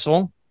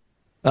successful.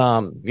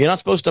 You're not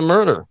supposed to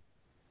murder.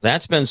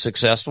 That's been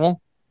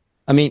successful.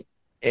 I mean,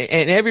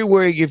 and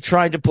everywhere you've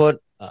tried to put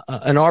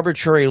an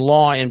arbitrary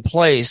law in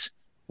place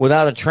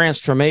without a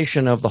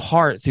transformation of the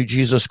heart through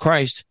Jesus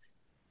Christ,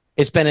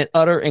 it's been an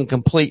utter and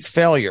complete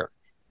failure.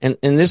 And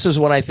this is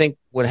what I think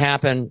would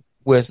happen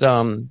with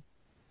the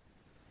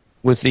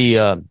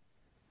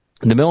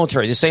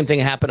military. The same thing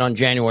happened on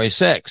January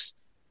 6th.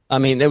 I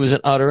mean, there was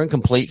an utter and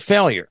complete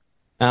failure.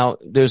 Now,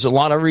 there's a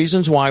lot of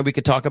reasons why we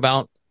could talk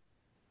about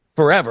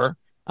forever.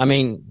 I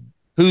mean,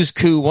 whose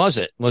coup was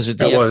it? Was it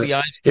the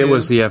FBI's coup? It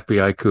was the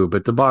FBI coup,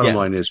 but the bottom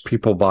line is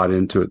people bought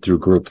into it through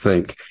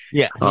groupthink.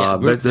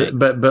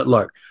 But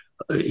look,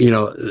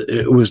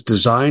 it was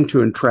designed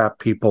to entrap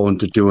people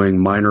into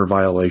doing minor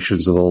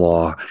violations of the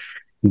law.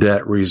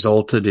 that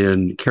resulted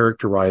in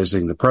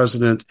characterizing the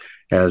president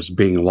as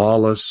being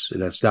lawless.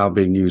 That's now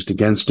being used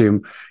against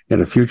him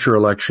in a future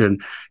election.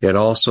 It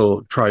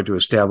also tried to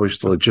establish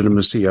the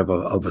legitimacy of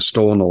a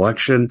stolen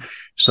election.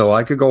 So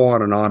I could go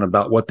on and on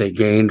about what they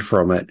gained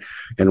from it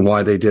and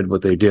why they did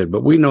what they did.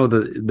 But we know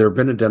that they've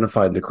been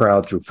identified in the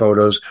crowd through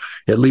photos,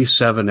 at least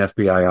 7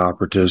 FBI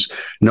operatives.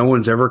 No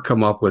one's ever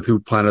come up with who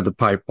planted the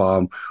pipe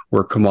bomb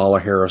where Kamala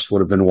Harris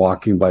would have been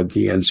walking by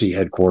DNC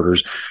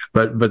headquarters.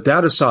 But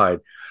that aside,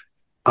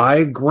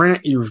 I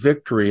grant you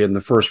victory in the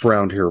first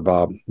round here,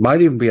 Bob.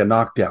 Might even be a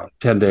knockdown,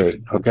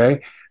 10-8, okay?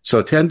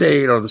 So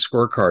 10-8 on the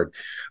scorecard.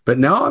 But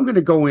now I'm going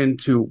to go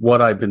into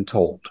what I've been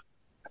told.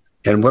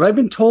 And what I've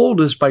been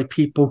told is by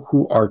people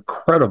who are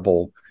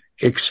credible,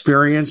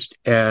 experienced,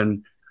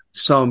 and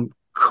some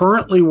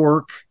currently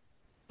work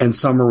and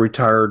some are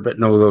retired, but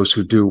know those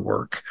who do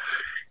work.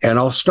 And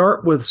I'll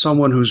start with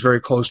someone who's very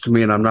close to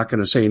me, and I'm not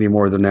going to say any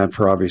more than that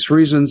for obvious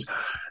reasons.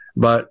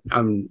 But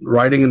I'm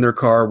riding in their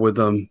car with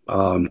them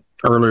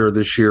earlier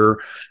this year,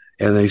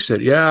 and they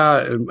said,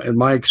 yeah, in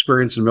my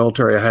experience in the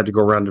military, I had to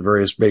go around to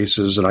various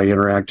bases, and I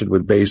interacted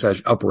with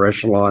upper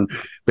echelon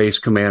base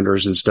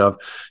commanders and stuff.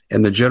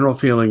 And the general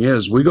feeling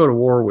is we go to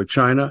war with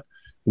China,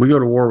 we go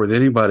to war with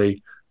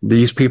anybody,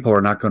 these people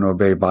are not going to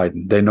obey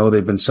Biden. They know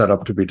they've been set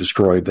up to be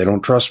destroyed. They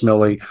don't trust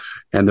Milley,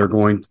 and they're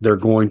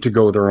going to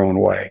go their own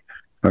way.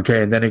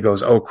 Okay, and then he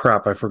goes, oh,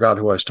 crap, I forgot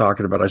who I was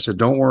talking about. I said,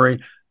 don't worry,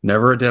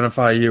 never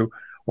identify you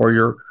or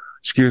your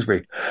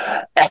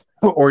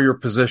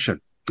position.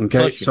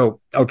 Okay.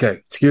 So,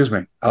 excuse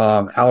me.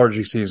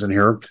 Allergy season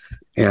here.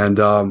 And,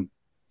 hang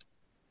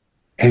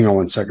on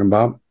one second,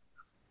 Bob.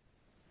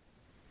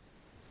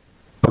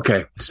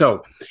 Okay.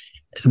 So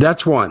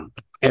that's one.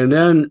 And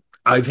then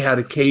I've had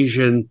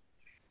occasion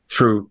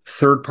through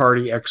third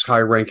party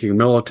ex-high ranking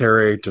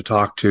military to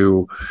talk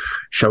to,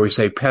 shall we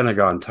say,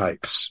 Pentagon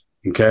types.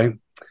 Okay.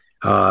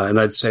 And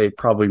I'd say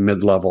probably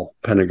mid-level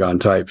Pentagon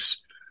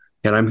types.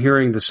 And I'm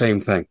hearing the same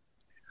thing.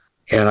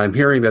 And I'm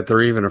hearing that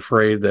they're even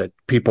afraid that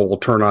people will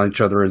turn on each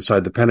other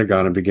inside the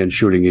Pentagon and begin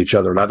shooting each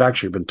other. And I've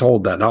actually been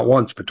told that not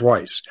once, but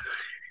twice.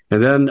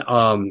 And then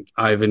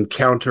I've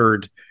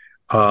encountered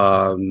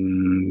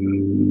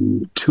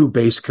 2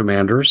 base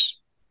commanders,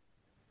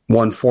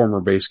 one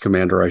former base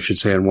commander, I should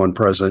say, and one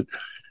present,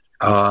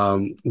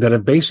 that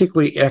have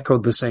basically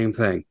echoed the same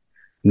thing.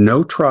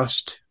 No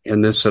trust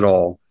in this at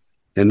all.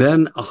 And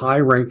then a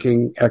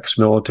high-ranking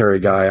ex-military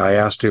guy, I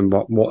asked him,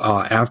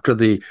 after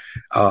the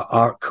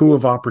coup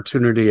of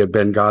opportunity at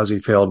Benghazi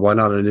failed, why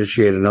not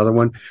initiate another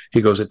one?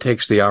 He goes, it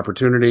takes the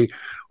opportunity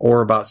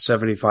or about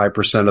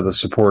 75% of the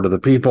support of the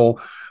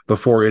people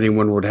before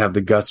anyone would have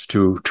the guts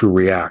to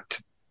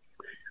react.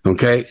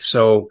 Okay,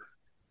 so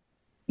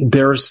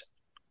there's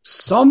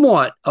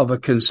somewhat of a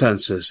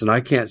consensus, and I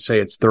can't say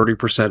it's 30%,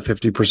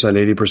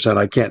 50%, 80%.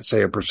 I can't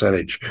say a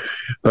percentage,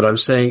 but I'm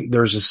saying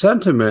there's a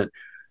sentiment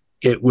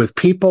with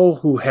people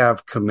who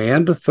have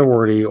command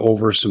authority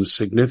over some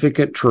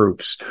significant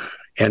troops,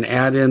 and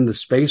add in the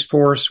Space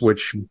Force,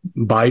 which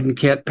Biden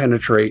can't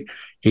penetrate.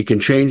 He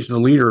can change the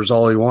leaders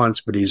all he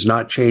wants, but he's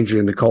not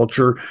changing the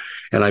culture.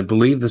 And I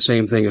believe the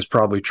same thing is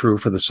probably true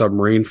for the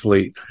submarine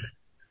fleet.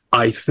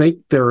 I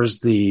think there is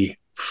the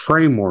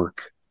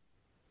framework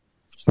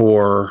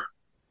for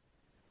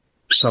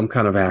some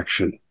kind of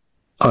action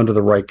under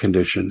the right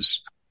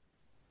conditions.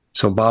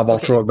 So, Bob, I'll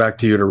throw it back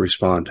to you to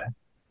respond.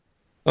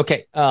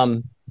 Okay.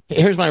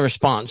 Here's my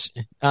response.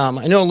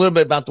 I know a little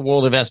bit about the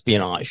world of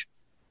espionage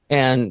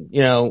and,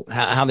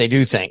 how they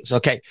do things.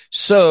 Okay.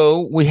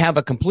 So we have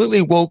a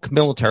completely woke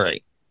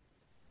military,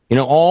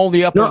 all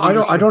the upper. No,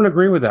 I don't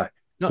agree with that.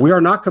 No. We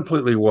are not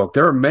completely woke.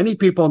 There are many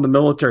people in the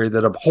military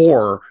that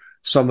abhor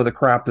some of the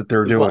crap that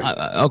they're doing.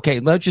 Well, okay.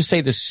 Let's just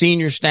say the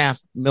senior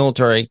staff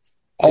military.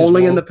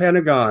 Only in the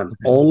Pentagon.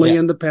 Only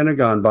in the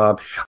Pentagon,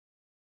 Bob.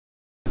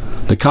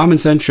 The Common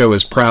Sense Show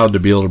is proud to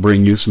be able to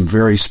bring you some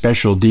very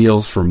special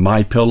deals from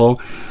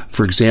MyPillow.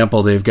 For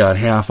example, they've got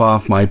half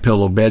off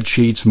MyPillow bed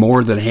sheets,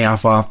 more than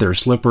half off their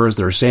slippers,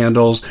 their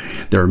sandals,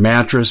 their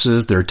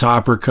mattresses, their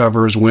topper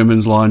covers,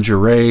 women's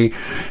lingerie.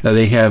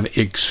 They have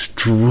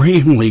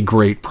extremely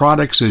great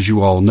products, as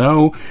you all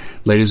know.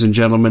 Ladies and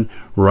gentlemen,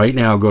 right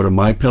now go to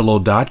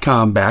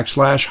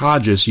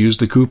mypillow.com/Hodges. Use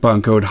the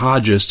coupon code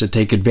Hodges to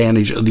take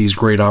advantage of these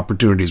great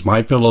opportunities.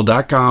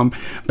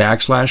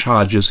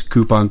 mypillow.com/Hodges,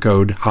 coupon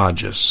code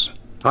Hodges.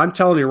 I'm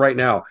telling you right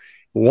now,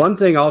 one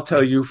thing I'll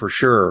tell you for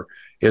sure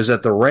is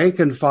that the rank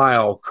and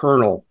file,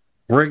 colonel,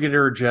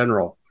 brigadier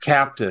general,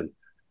 captain,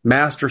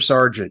 master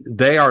sergeant,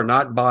 they are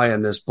not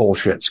buying this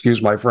bullshit.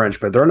 Excuse my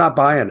French, but they're not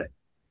buying it.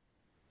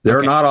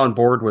 They're not on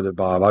board with it,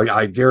 Bob.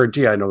 I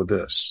guarantee I know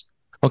this.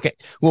 Okay.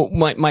 Well,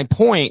 my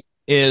point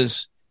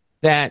is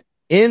that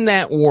in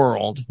that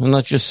world, and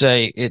let's just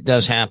say it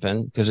does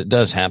happen, because it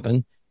does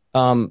happen,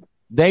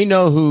 they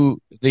know who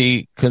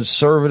the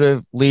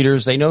conservative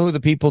leaders, they know who the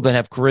people that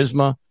have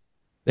charisma,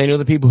 they know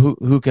the people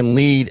who can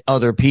lead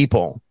other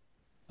people.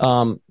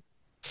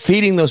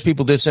 Feeding those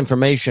people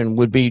disinformation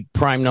would be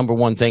prime number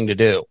one thing to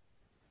do.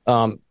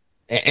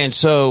 And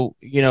so,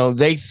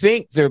 they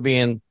think they're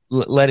being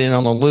let in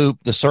on the loop,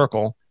 the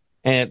circle,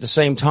 and at the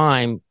same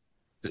time,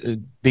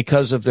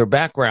 because of their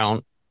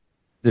background,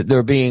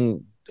 they're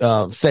being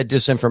fed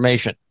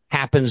disinformation.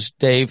 Happens,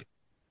 Dave,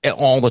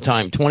 all the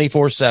time,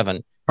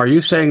 24/7. Are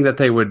you saying that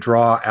they would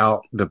draw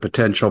out the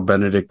potential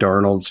Benedict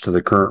Arnolds to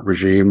the current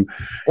regime,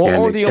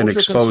 or the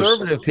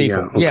ultra-conservative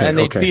people? And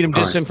they'd feed them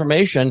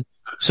disinformation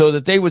so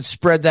that they would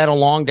spread that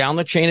along down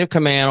the chain of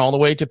command all the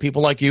way to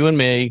people like you and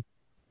me,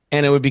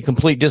 and it would be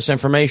complete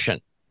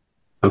disinformation.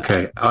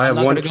 Okay, I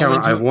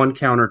have one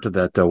counter to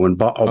that, though. When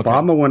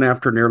Obama went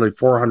after nearly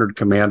 400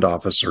 command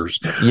officers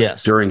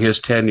during his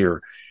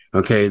tenure,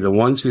 the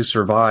ones who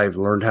survived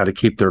learned how to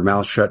keep their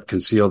mouth shut,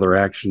 conceal their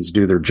actions,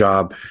 do their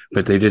job,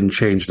 but they didn't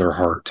change their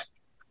heart.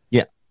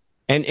 Yeah,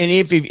 and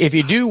if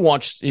you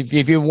watch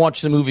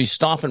the movie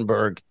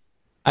Stauffenberg,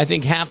 I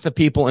think half the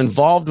people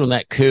involved in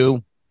that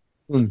coup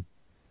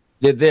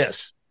did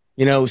this.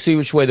 See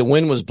which way the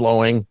wind was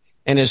blowing,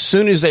 and as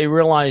soon as they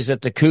realized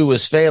that the coup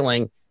was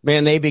failing,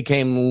 man, they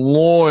became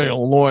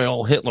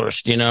loyal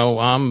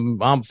Hitlerists.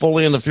 I'm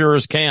fully in the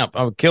Fuhrer's camp.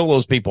 I'll kill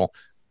those people.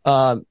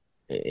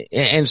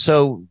 And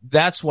so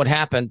that's what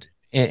happened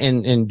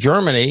in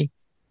Germany.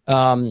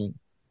 And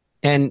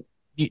in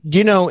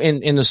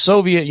the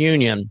Soviet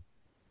Union,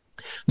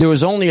 there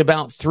was only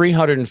about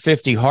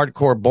 350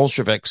 hardcore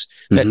Bolsheviks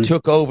that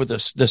took over the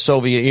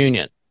Soviet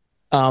Union.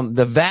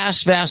 The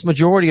vast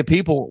majority of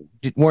people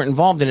weren't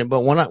involved in it.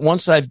 But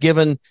once I've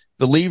given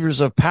the levers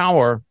of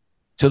power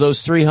to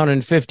those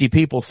 350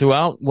 people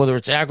throughout, whether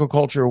it's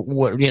agriculture,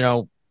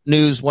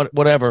 news,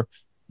 whatever,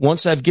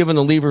 once I've given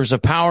the levers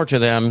of power to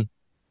them,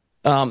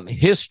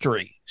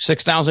 history,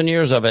 6,000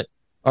 years of it,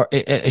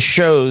 it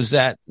shows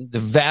that the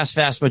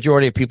vast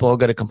majority of people are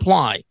going to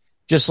comply,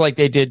 just like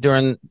they did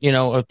during,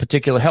 a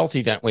particular health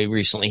event we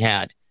recently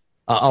had.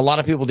 A lot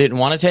of people didn't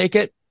want to take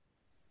it,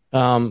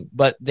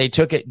 but they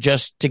took it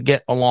just to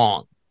get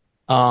along.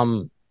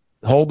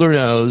 Hold their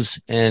nose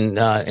and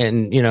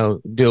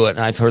do it. And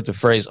I've heard the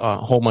phrase,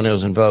 hold my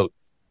nose and vote.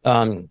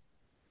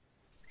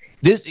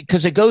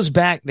 Because it goes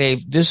back,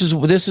 Dave, this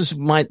is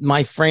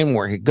my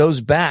framework. It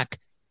goes back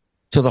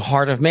to the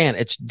heart of man.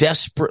 It's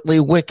desperately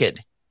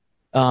wicked.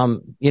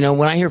 When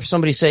I hear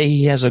somebody say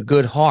he has a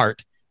good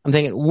heart, I'm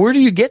thinking, where do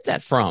you get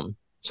that from?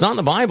 It's not in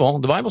the Bible.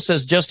 The Bible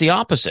says just the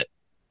opposite.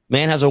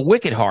 Man has a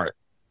wicked heart.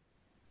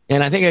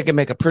 And I think I can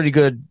make a pretty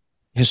good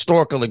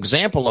historical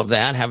example of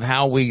that, of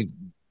how we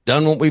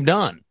done what we've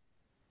done.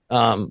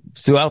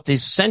 Throughout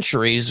these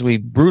centuries, we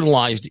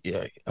brutalized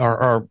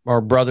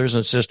our brothers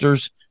and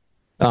sisters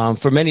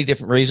for many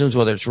different reasons,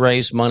 whether it's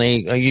race,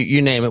 money,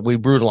 you name it, we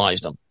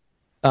brutalized them.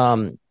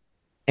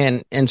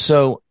 And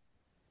so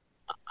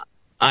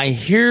I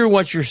hear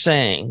what you're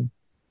saying,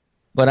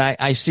 but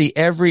I see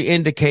every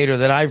indicator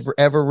that I've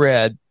ever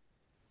read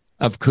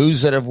of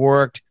coups that have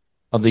worked,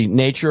 of the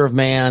nature of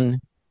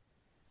man,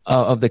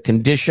 of the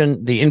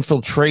condition, the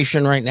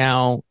infiltration right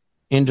now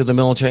into the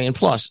military. And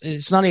plus,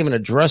 it's not even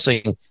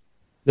addressing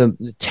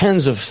the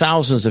tens of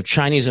thousands of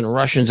Chinese and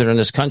Russians that are in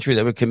this country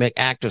that would commit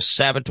acts of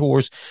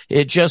saboteurs.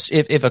 It just,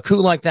 if a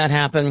coup like that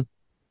happened,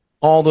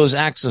 all those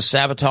acts of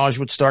sabotage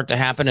would start to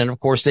happen. And of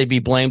course, they'd be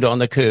blamed on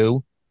the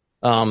coup.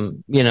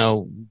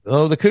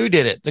 The coup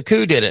did it. The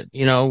coup did it.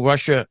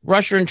 Russia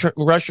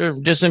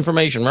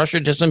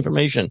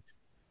disinformation.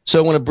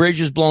 So when a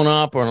bridge is blown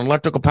up or an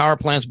electrical power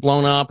plant's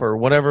blown up or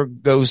whatever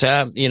goes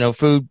out,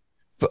 food,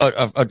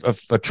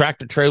 a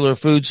tractor trailer of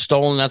food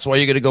stolen, that's why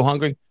you're going to go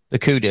hungry. The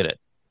coup did it.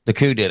 The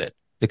coup did it.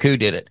 The coup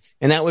did it.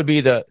 And that would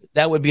be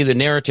the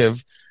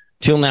narrative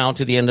till now,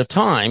 to the end of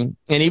time.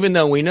 And even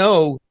though we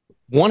know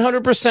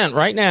 100%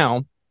 right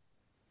now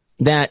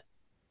that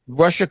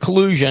Russia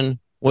collusion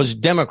was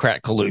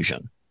Democrat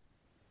collusion,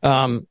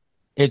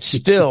 it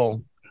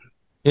still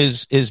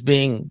is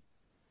being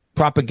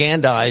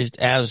propagandized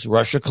as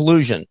Russia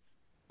collusion.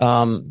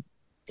 So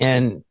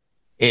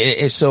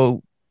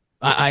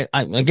I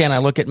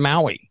look at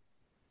Maui.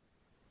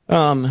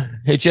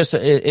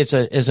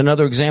 It's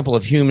another example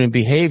of human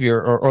behavior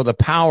or the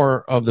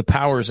power of the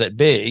powers that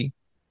be.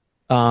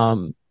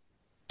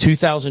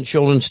 2,000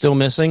 children still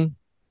missing.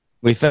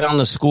 We found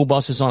the school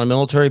buses on a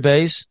military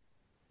base,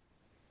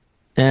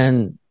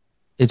 and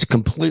it's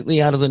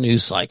completely out of the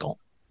news cycle.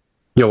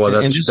 Yeah,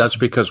 well, that's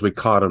because we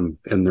caught them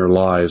in their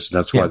lies.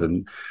 That's why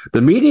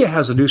the media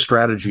has a new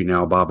strategy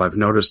now, Bob. I've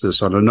noticed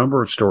this on a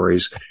number of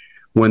stories.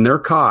 When they're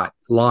caught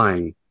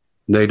lying,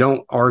 they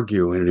don't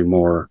argue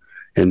anymore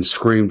and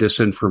scream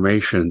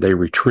disinformation. They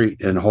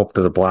retreat and hope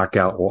that a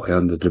blackout will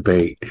end the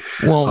debate.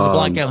 Well, the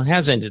blackout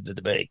has ended the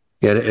debate.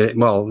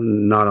 Well,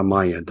 not on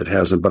my end, it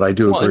hasn't, but I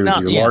do agree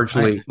with you.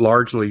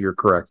 Largely, you're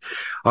correct.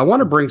 I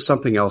want to bring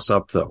something else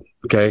up, though,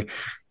 okay?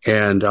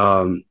 And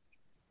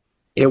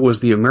it was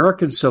the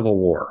American Civil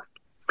War.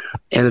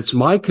 And it's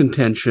my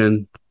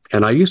contention,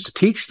 and I used to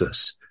teach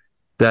this,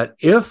 that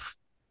if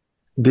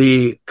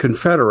the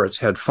Confederates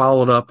had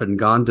followed up and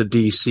gone to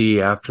D.C.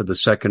 after the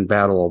Second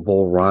Battle of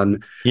Bull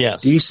Run,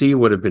 yes, D.C.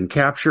 would have been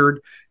captured,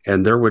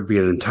 and there would be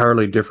an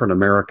entirely different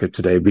America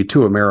today. Be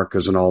two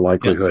Americas in all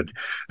likelihood.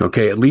 Yes.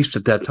 Okay, at least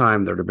at that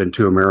time, there'd have been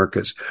two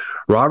Americas.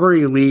 Robert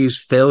E. Lee's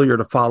failure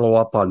to follow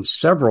up on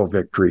several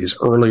victories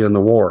early in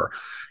the war.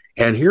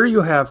 And here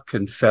you have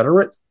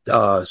Confederate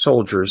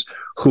soldiers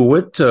who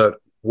went to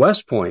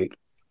West Point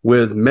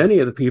with many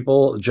of the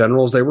people,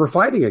 generals they were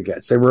fighting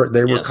against. They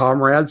were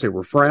comrades, they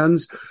were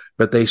friends,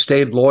 but they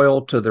stayed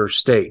loyal to their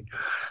state.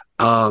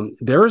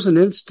 There's an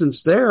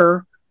instance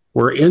there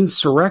where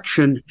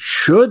insurrection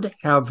should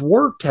have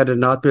worked had it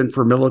not been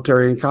for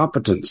military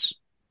incompetence.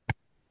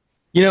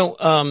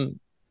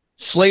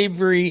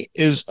 Slavery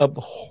is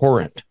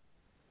abhorrent.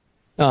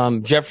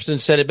 Jefferson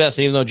said it best,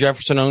 even though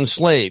Jefferson owned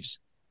slaves.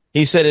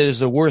 He said it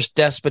is the worst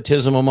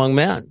despotism among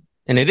men,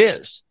 and it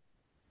is.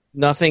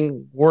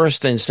 Nothing worse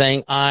than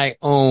saying, I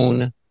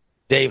own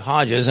Dave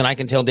Hodges, and I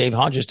can tell Dave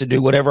Hodges to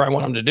do whatever I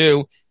want him to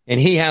do, and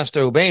he has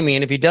to obey me,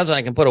 and if he doesn't,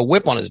 I can put a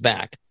whip on his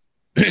back.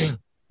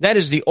 That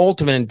is the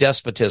ultimate in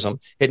despotism.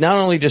 It not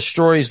only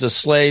destroys the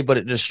slave, but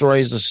it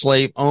destroys the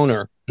slave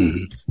owner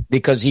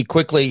because he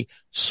quickly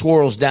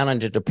swirls down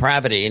into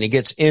depravity, and he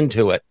gets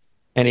into it,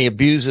 and he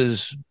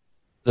abuses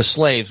the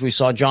slaves. We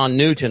saw John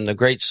Newton, the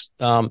great,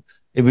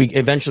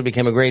 eventually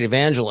became a great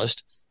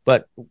evangelist,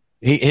 but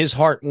his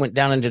heart went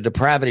down into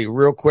depravity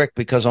real quick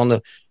because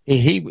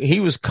he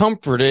was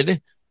comforted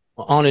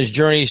on his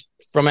journeys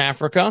from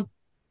Africa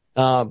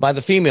by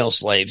the female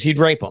slaves. He'd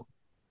rape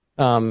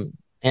them.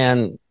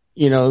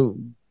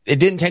 It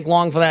didn't take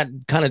long for that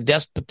kind of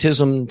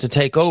despotism to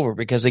take over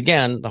because,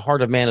 again, the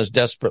heart of man is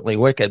desperately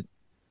wicked.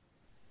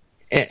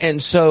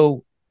 And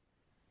so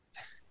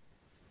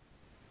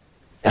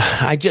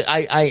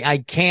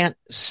I can't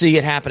see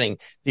it happening.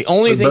 The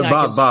only thing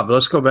Bob,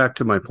 let's go back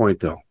to my point,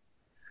 though.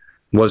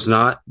 Was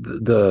not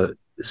the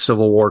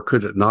Civil War,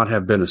 could it not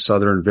have been a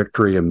Southern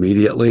victory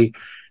immediately?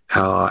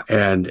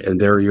 And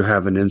there you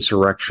have an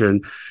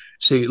insurrection.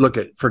 See,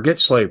 forget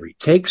slavery.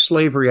 Take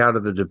slavery out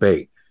of the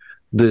debate.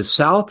 The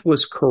South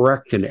was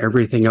correct in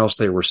everything else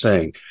they were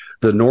saying.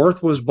 The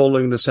North was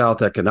bullying the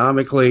South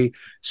economically.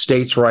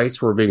 States'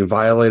 rights were being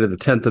violated. The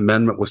 10th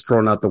Amendment was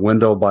thrown out the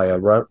window by a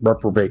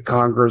reprobate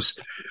Congress.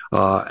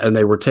 And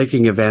they were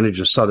taking advantage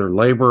of Southern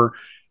labor.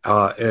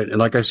 And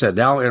like I said,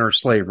 now enter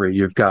slavery,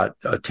 you've got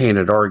a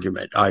tainted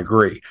argument. I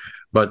agree.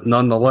 But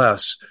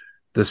nonetheless,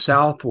 the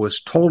South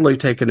was totally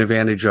taken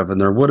advantage of,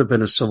 and there would have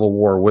been a civil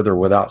war with or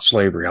without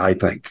slavery, I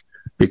think,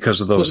 because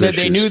of those issues.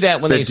 They knew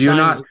that when they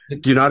signed.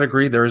 Do you not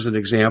agree there is an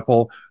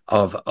example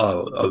of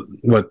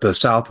what the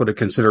South would have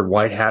considered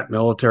white hat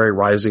military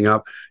rising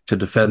up to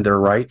defend their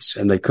rights?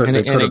 And they could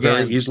have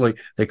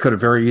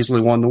very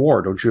easily won the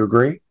war. Don't you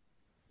agree?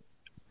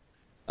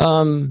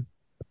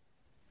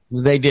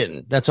 They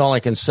didn't. That's all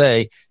I can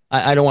say.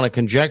 I don't want to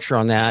conjecture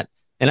on that.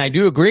 And I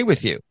do agree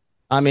with you.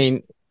 I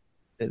mean,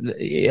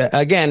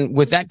 again,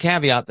 with that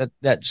caveat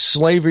that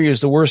slavery is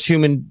the worst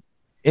human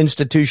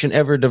institution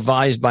ever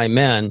devised by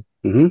men.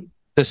 Mm-hmm.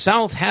 The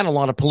South had a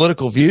lot of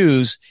political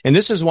views, and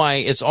this is why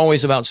it's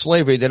always about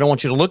slavery. They don't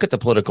want you to look at the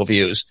political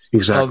views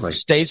of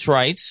states'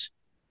 rights,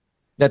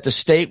 that the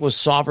state was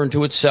sovereign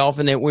to itself,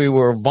 and that we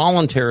were a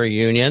voluntary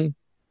union.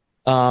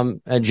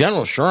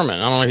 General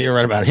Sherman, I don't know if you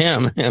read about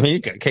him. I mean, he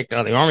got kicked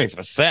out of the army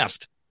for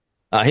theft.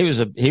 He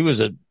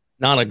was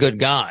not a good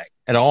guy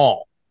at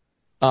all.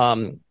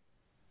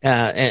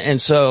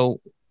 And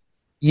so,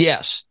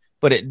 yes,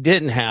 but it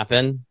didn't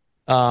happen.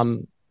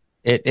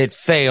 It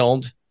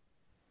failed,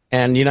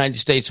 and the United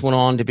States went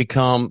on to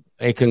become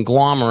a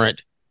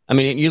conglomerate. I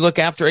mean, you look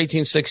after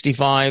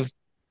 1865,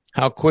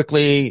 how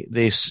quickly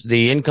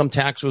the income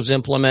tax was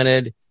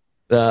implemented.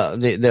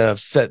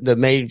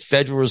 The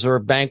Federal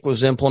Reserve Bank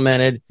was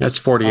implemented. That's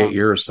 48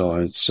 years, so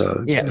it's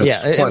quite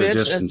a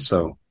distance.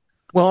 So,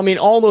 well, I mean,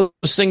 all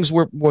those things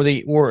were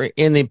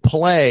in the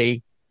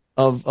play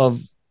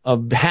of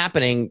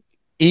happening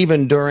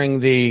even during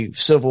the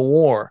Civil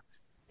War.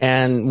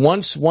 And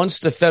once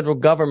the federal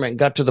government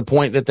got to the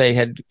point that they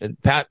had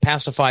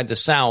pacified the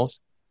South,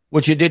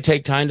 which it did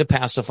take time to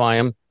pacify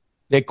them,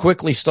 they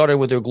quickly started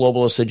with their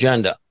globalist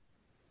agenda.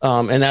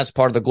 And that's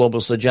part of the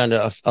globalist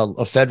agenda,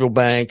 a federal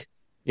bank.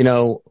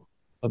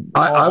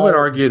 I would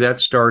argue that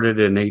started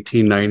in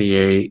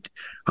 1898,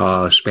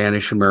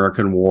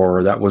 Spanish-American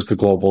War. That was the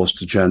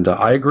globalist agenda.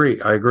 I agree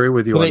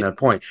with you on that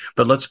point.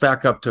 But let's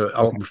back up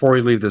to before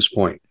we leave this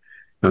point.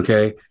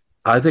 Okay,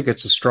 I think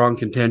it's a strong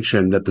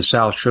contention that the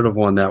South should have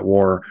won that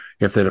war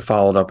if they'd have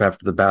followed up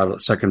after the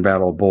Second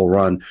Battle of Bull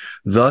Run.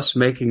 Thus,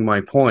 making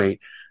my point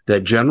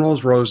that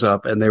generals rose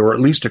up and they were at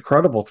least a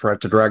credible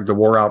threat to drag the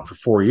war out for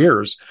 4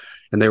 years,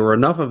 and they were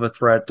enough of a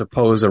threat to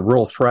pose a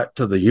real threat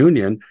to the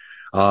Union.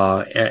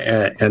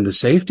 And the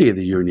safety of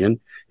the Union,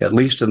 at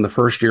least in the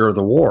first year of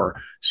the war.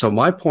 So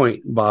my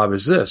point, Bob,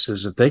 is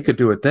if they could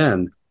do it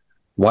then,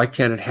 why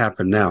can't it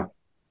happen now?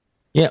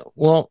 Yeah,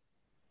 well,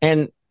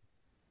 and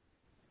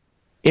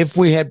if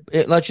we had,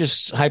 let's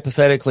just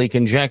hypothetically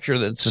conjecture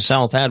that the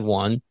South had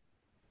won,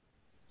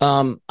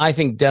 I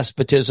think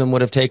despotism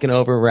would have taken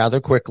over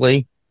rather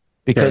quickly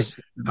because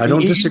I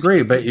don't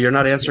disagree, but you're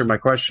not answering my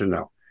question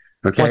now.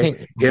 Okay.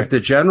 Well, if the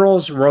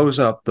generals rose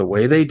up the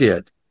way they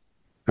did,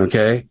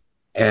 okay,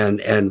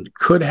 and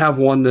could have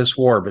won this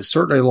war, but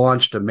certainly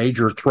launched a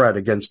major threat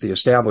against the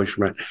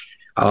establishment,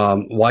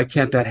 why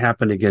can't that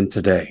happen again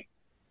today?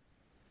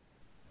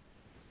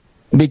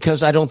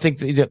 Because I don't think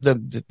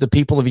the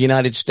people of the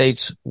United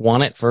States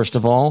want it, first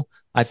of all.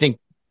 I think,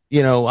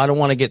 I don't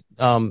want to get,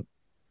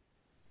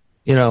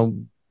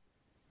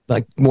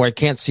 like where I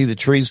can't see the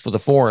trees for the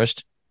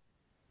forest.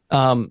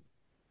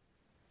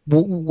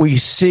 We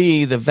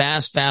see the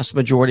vast, vast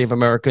majority of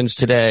Americans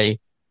today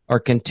are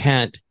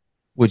content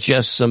with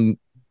just some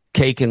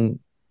cake and,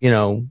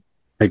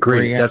 I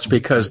agree. That's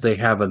because they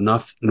have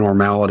enough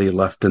normality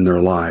left in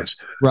their lives.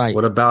 Right.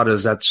 What about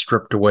is that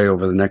stripped away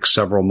over the next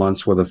several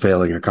months with a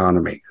failing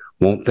economy?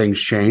 Won't things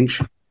change?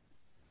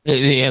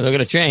 Yeah, they're going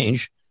to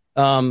change.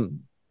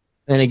 And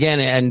again,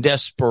 in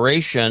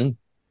desperation,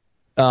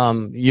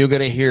 you're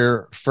going to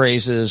hear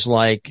phrases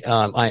like,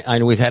 I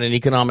know we've had an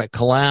economic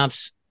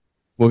collapse.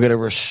 We're going to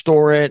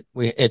restore it.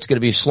 It's going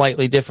to be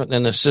slightly different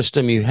than the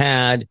system you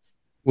had.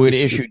 We're going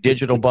to issue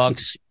digital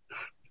bucks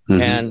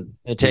and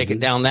take it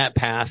down that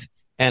path.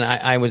 And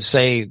I would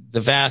say the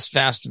vast,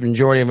 vast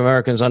majority of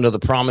Americans under the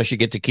promise you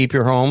get to keep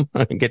your home,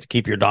 get to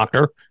keep your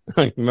doctor.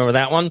 Remember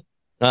that one?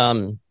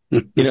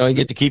 You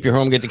get to keep your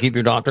home, get to keep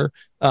your doctor.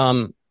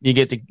 You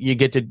get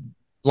to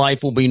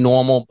life will be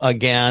normal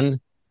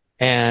again.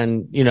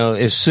 And,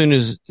 as soon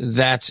as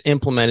that's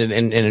implemented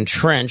and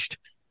entrenched,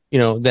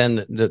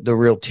 then the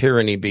real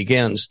tyranny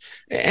begins.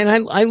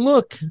 And I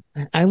look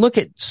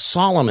at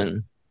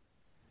Solomon.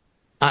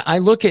 I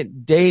look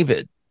at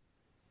David.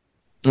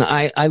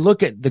 I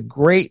look at the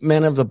great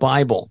men of the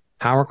Bible.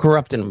 Power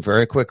corrupted them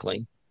very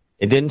quickly.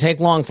 It didn't take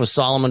long for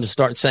Solomon to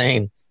start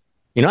saying,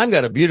 I've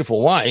got a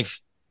beautiful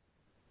wife.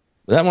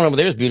 That one over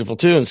there is beautiful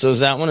too. And so is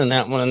that one and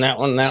that one and that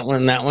one and that one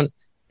and that one.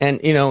 And,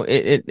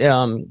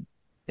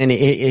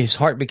 his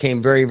heart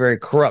became very, very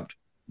corrupt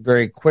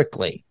very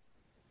quickly.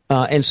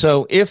 And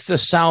so if the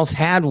South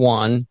had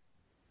won,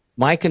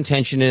 my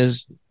contention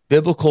is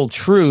biblical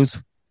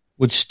truth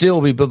would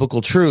still be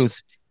biblical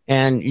truth.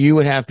 And you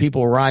would have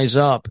people rise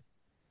up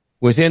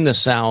within the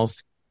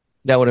South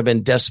that would have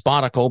been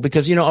despotical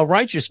because, a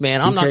righteous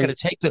man, I'm not going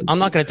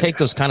to take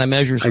those kind of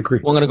measures. I agree.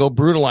 We're going to go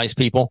brutalize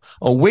people.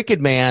 A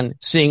wicked man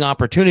seeing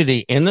opportunity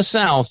in the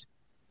South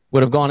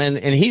would have gone in,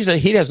 and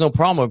he has no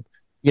problem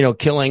with,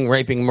 killing,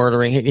 raping,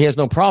 murdering. He has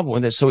no problem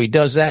with it. So he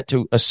does that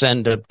to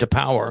ascend to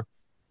power.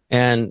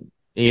 And,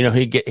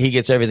 he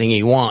gets everything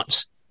he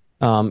wants,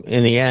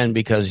 in the end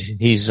because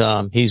he's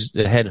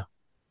the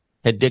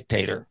head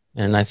dictator.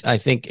 And I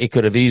think it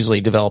could have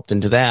easily developed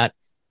into that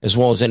as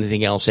well as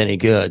anything else any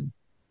good.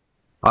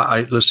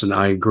 Listen,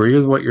 I agree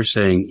with what you're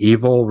saying.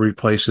 Evil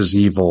replaces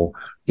evil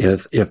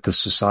if the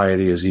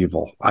society is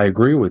evil. I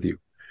agree with you.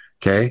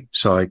 Okay.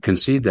 So I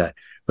concede that.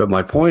 But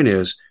my point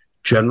is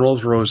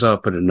generals rose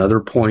up at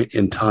another point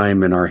in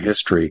time in our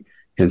history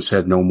and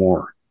said no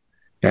more.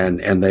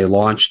 And they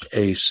launched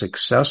a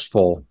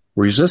successful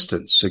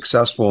resistance,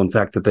 successful in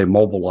fact that they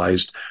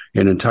mobilized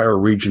an entire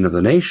region of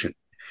the nation.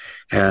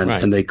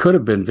 And they could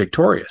have been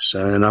victorious.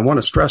 And I want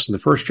to stress in the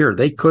first year,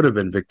 they could have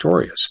been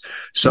victorious.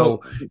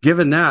 So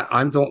given that,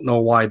 I don't know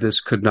why this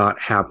could not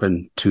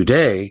happen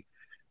today,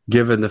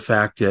 given the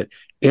fact that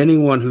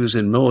anyone who's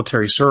in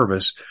military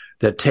service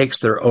that takes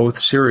their oath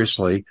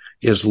seriously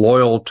is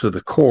loyal to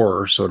the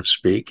core, so to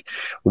speak,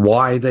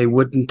 why they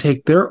wouldn't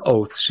take their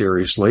oath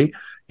seriously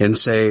and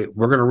say,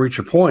 we're going to reach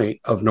a point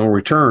of no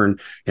return,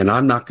 and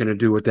I'm not going to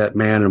do what that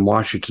man in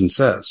Washington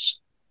says.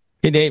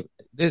 Hey, Dave.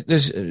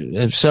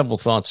 There's several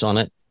thoughts on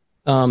it.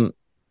 I'm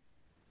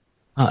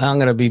going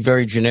to be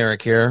very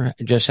generic here.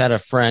 I just had a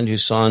friend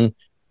whose son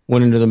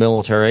went into the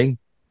military.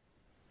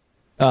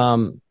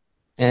 And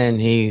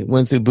he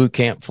went through boot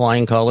camp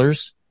flying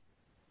colors,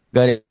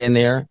 got in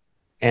there.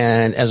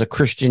 And as a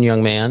Christian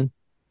young man,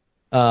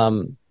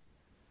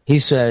 he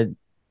said,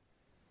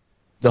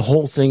 the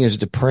whole thing is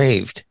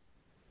depraved.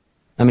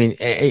 I mean,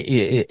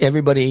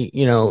 everybody,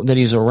 that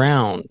he's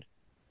around,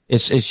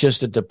 it's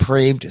just a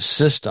depraved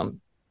system.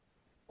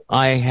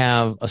 I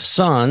have a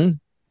son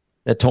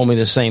that told me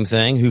the same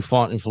thing who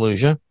fought in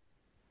Fallujah.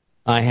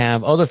 I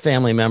have other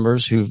family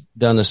members who've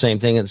done the same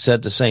thing and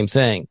said the same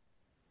thing.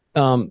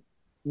 We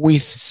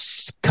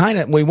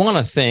want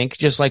to think,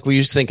 just like we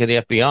used to think of the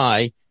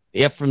FBI,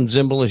 Ephraim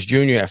Zimbalist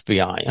Jr.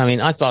 FBI. I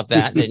mean, I thought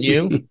that, didn't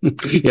you?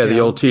 Yeah, the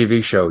old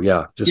TV show.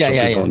 Yeah. Just so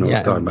people know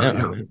what I'm talking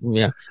about.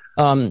 Yeah.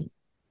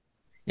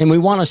 And we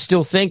want to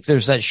still think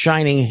there's that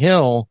shining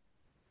hill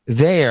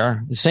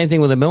there. The same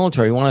thing with the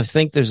military. We want to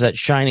think there's that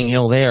shining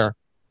hill there.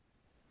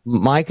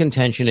 My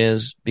contention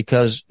is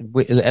because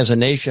as a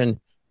nation,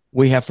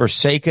 we have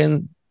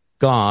forsaken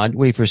God.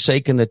 We've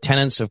forsaken the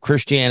tenets of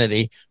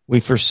Christianity.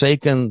 We've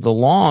forsaken the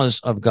laws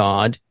of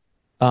God.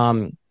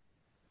 I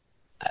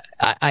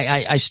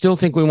still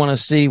think we want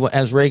to see,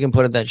 as Reagan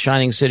put it, that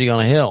shining city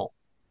on a hill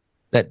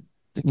that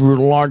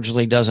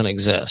largely doesn't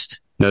exist.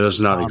 That does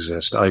not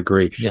exist. I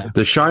agree. Yeah.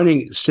 The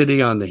shining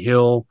city on the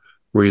hill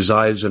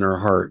resides in our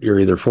heart. You're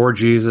either for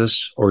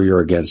Jesus or you're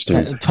against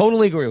him. I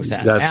totally agree with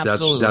that.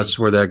 Absolutely. That's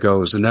where that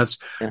goes. And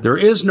there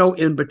is no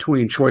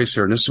in-between choice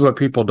here. And this is what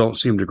people don't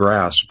seem to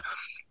grasp.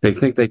 They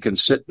think they can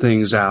sit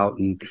things out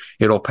and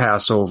it'll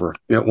pass over.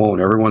 It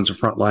won't. Everyone's a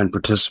frontline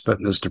participant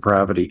in this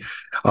depravity.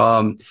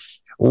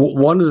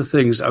 One of the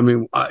things, let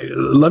me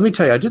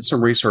tell you, I did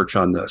some research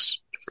on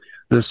this.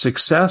 The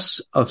success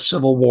of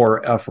Civil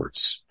War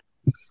efforts.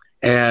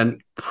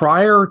 And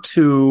prior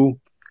to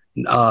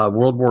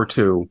World War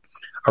II,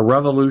 a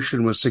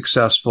revolution was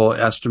successful,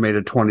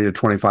 estimated 20 to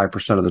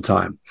 25% of the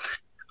time.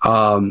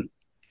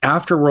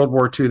 After World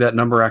War II, that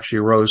number actually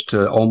rose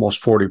to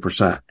almost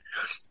 40%.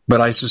 But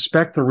I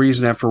suspect the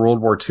reason after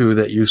World War II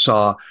that you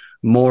saw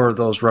more of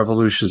those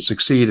revolutions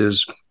succeed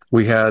is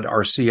we had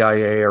our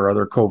CIA or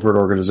other covert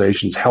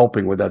organizations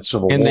helping with that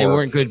civil war. And they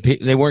weren't good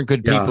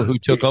people who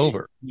took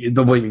over.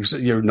 You're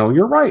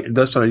right.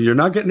 You're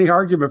not getting the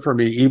argument from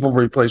me. Evil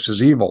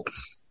replaces evil.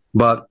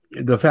 But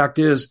the fact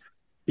is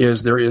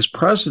there is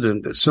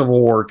precedent that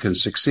civil war can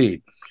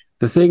succeed.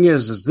 The thing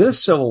is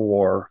this civil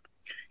war,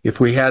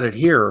 if we had it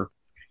here,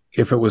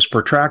 if it was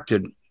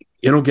protracted,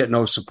 it'll get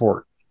no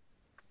support.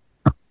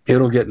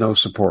 It'll get no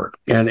support.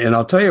 And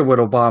I'll tell you what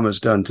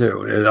Obama's done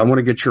too. And I want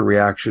to get your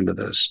reaction to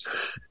this.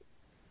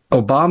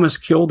 Obama's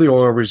killed the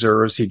oil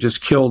reserves. He just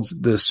killed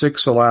the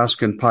 6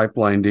 Alaskan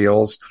pipeline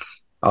deals.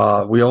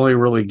 We only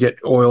really get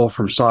oil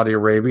from Saudi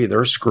Arabia.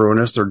 They're screwing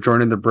us. They're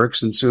joining the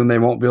BRICS, and soon they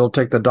won't be able to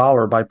take the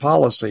dollar by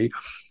policy.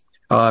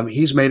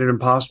 He's made it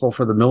impossible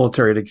for the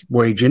military to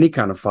wage any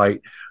kind of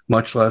fight,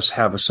 much less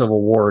have a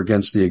civil war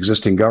against the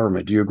existing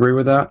government. Do you agree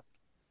with that?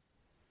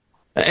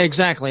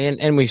 Exactly.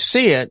 And we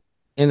see it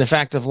in the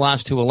fact of the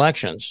last 2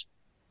 elections,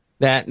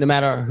 that no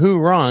matter who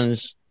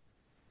runs,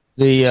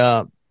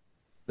 the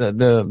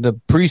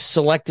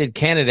pre-selected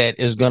candidate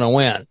is going to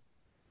win.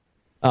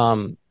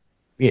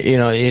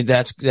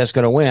 That's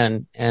going to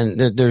win, and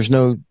there's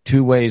no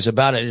two ways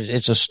about it.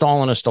 It's a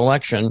Stalinist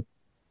election.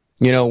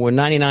 When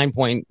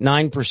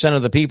 99.9%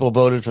 of the people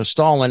voted for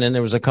Stalin, and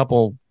there was a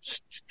couple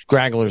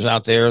stragglers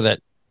out there that,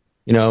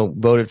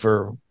 voted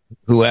for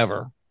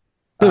whoever.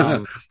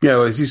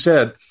 As you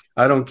said,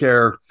 I don't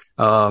care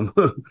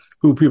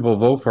who people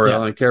vote for. I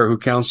don't care who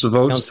counts the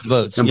votes.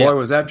 And boy,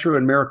 was that true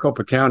in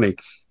Maricopa County.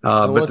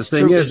 But the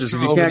thing is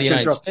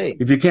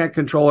if you can't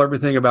control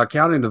everything about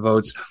counting the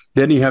votes,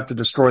 then you have to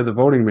destroy the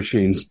voting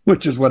machines,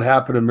 which is what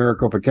happened in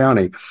Maricopa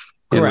County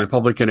in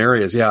Republican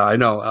areas. Yeah, I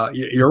know.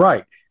 You're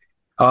right.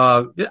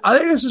 I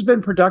think this has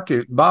been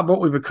productive. Bob,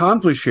 what we've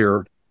accomplished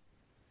here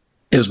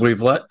is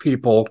we've let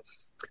people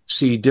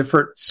see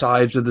different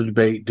sides of the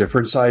debate,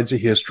 different sides of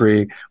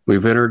history.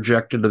 We've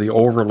interjected to the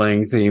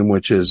overlaying theme,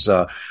 which is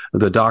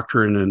the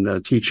doctrine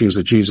and teachings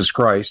of Jesus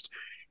Christ.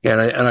 And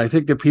I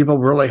think that people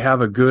really have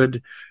a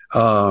good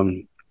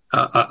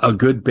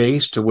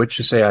base to which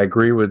to say, I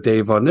agree with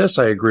Dave on this.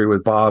 I agree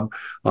with Bob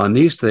on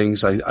these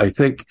things. I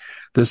think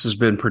this has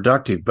been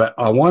productive, but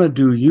I want to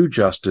do you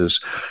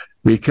justice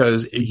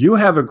because you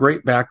have a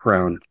great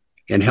background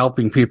in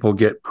helping people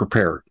get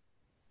prepared.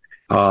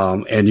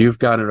 And you've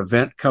got an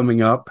event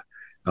coming up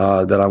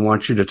that I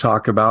want you to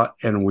talk about,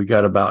 and we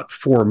got about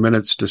 4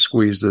 minutes to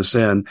squeeze this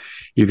in.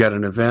 You got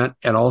an event,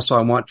 and also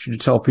I want you to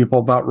tell people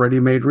about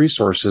ready-made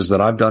resources that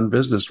I've done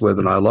business with,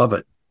 and I love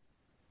it.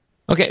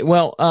 Okay,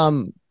 well,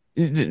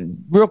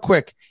 real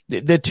quick,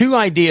 the 2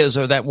 ideas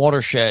of that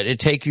watershed, it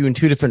take you in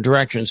 2 different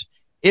directions.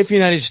 If the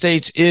United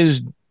States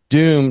is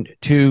doomed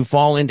to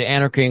fall into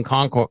anarchy and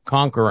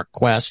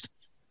conquest,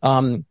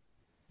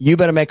 you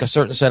better make a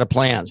certain set of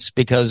plans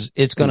because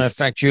it's going to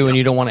affect you, and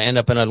you don't want to end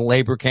up in a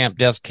labor camp,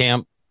 death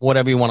camp,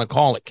 whatever you want to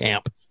call it,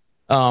 camp.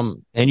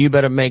 And you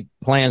better make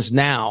plans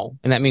now.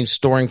 And that means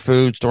storing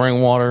food,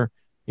 storing water,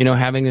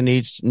 having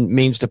the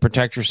means to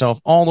protect yourself,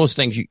 all those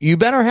things. You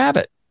better have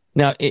it.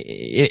 Now,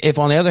 if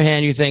on the other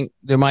hand, you think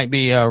there might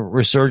be a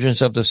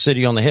resurgence of the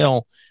city on the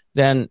hill,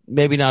 then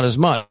maybe not as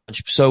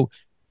much. So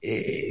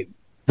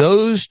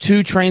those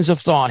 2 trains of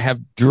thought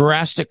have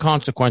drastic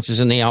consequences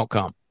in the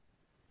outcome.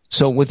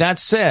 So with that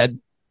said,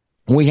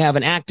 we have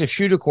an active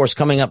shooter course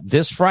coming up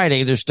this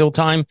Friday. There's still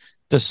time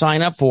to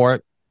sign up for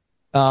it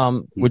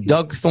with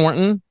Doug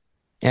Thornton.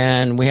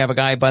 And we have a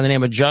guy by the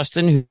name of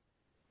Justin.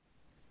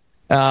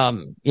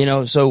 So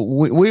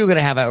we're going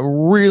to have a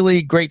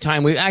really great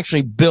time. We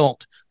actually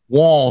built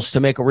walls to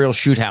make a real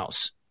shoot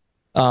house.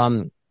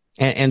 So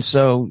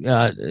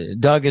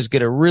Doug is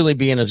going to really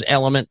be in his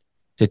element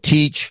to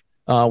teach.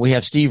 We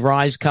have Steve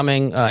Rise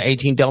coming,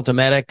 18 Delta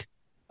Medic.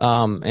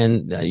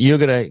 And you're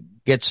going to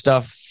get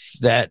stuff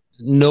that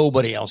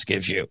nobody else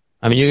gives you.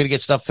 You're going to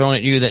get stuff thrown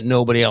at you that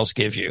nobody else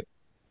gives you.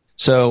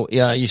 So,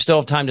 you still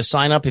have time to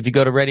sign up. If you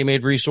go to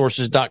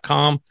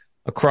readymaderesources.com,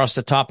 across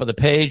the top of the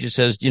page, it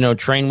says,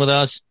 train with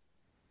us.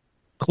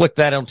 Click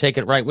that. It'll take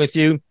it right with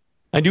you.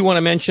 I do want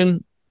to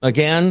mention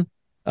again,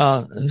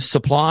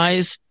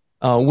 supplies.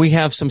 We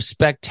have some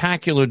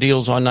spectacular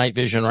deals on night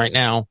vision right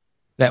now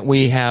that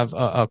we have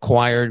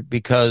acquired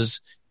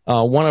because,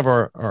 one of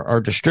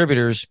our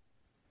distributors,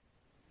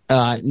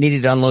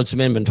 needed to unload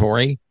some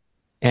inventory,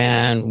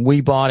 and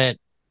we bought it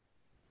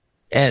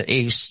at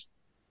a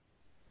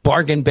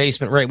bargain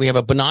basement rate. We have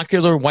a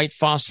binocular white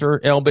phosphor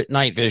Elbit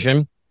night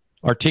vision,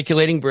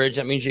 articulating bridge.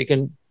 That means you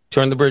can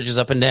turn the bridges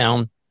up and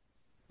down.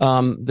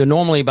 They're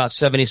normally about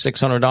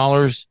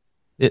 $7,600.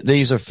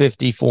 These are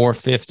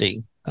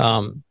 $5,450.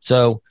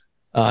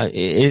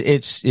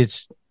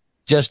 It's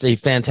just a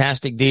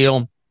fantastic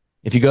deal.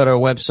 If you go to our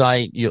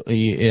website,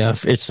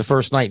 it's the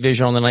first night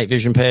vision on the night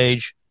vision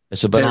page.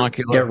 It's a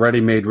binocular. Get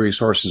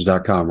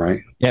readymaderesources.com,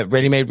 right? Yeah,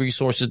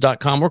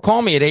 readymaderesources.com. Or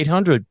call me at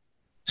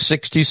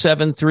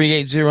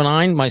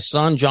 800-627-3809. My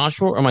son,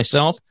 Joshua, or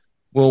myself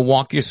will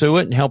walk you through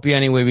it and help you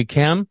any way we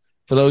can.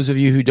 For those of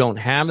you who don't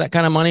have that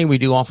kind of money, we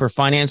do offer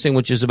financing,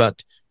 which is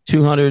about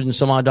 $200 and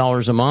some odd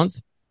a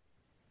month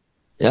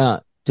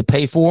to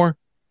pay for.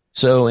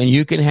 So, and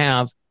you can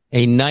have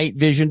a night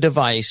vision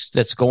device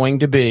that's going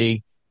to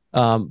be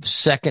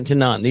second to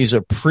none. These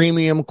are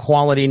premium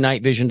quality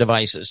night vision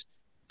devices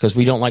because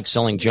we don't like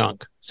selling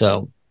junk.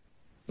 So,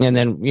 and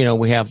then,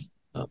 we have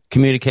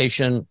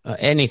communication,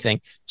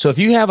 anything. So if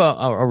you have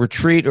a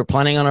retreat or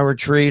planning on a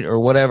retreat or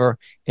whatever,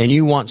 and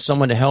you want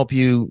someone to help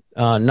you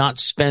not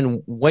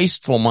spend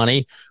wasteful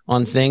money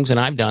on things, and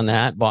I've done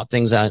that, bought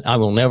things I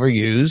will never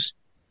use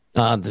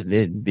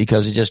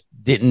because it just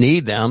didn't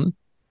need them.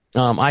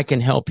 I can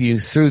help you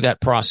through that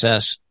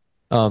process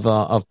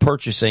of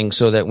purchasing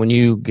so that when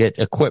you get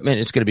equipment,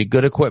 it's going to be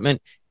good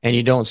equipment and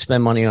you don't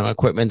spend money on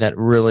equipment that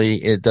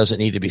really it doesn't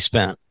need to be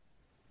spent.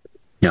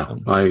 Yeah,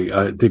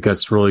 I think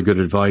that's really good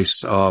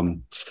advice.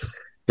 And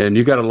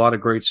you got a lot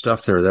of great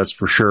stuff there, that's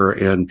for sure.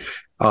 And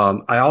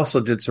I also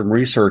did some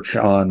research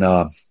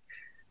on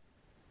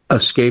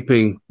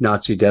escaping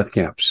Nazi death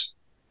camps.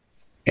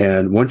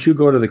 And once you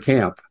go to the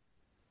camp,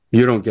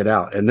 you don't get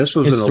out. And this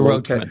was in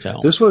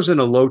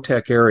a low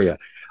tech area.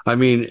 I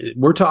mean,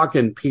 we're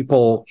talking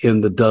people in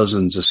the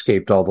dozens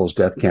escaped all those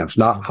death camps,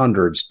 not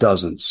hundreds,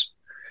 dozens.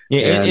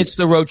 Yeah, it's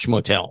the Roach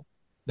Motel.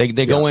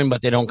 They go in,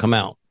 but they don't come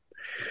out.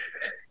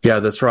 Yeah,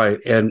 that's right.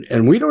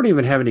 And we don't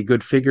even have any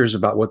good figures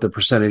about what the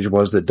percentage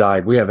was that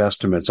died. We have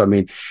estimates. I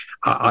mean,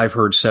 I've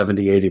heard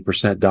 70,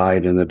 80%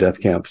 died in the death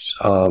camps.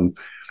 And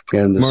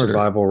the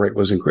survival rate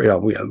was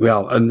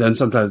incredible. And then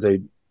sometimes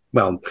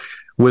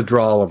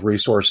withdrawal of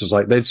resources,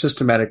 like they'd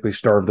systematically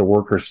starve the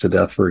workers to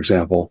death, for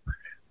example,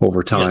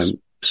 over time. Yes.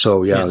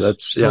 So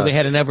Well, they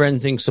had a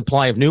never-ending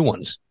supply of new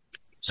ones,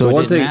 so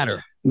it didn't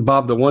matter.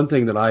 Bob, the one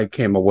thing that I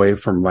came away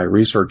from my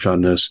research on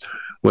this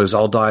was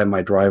I'll die in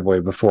my driveway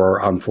before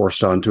I'm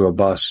forced onto a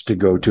bus to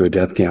go to a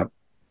death camp.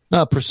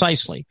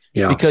 Precisely.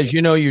 Yeah. Because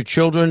your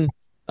children.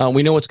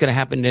 We know what's going to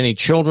happen to any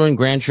children,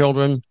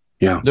 grandchildren.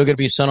 Yeah, they're going to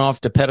be sent off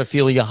to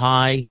pedophilia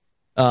high.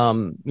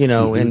 And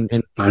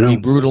be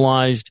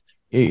brutalized.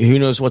 Who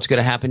knows what's going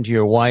to happen to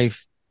your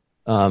wife?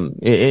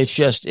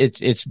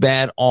 It's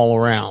bad all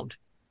around.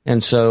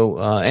 And so,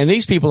 and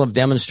these people have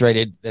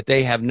demonstrated that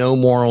they have no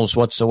morals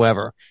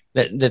whatsoever,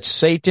 that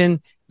Satan,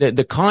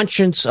 the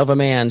conscience of a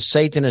man,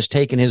 Satan has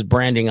taken his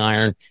branding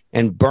iron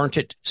and burnt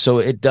it so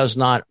it does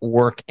not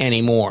work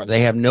anymore.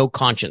 They have no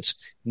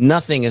conscience.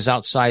 Nothing is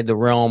outside the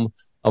realm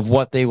of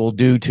what they will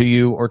do to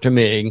you or to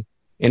me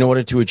in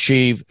order to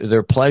achieve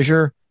their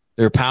pleasure,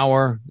 their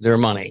power, their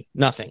money.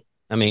 Nothing.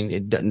 I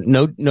mean,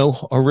 no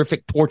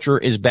horrific torture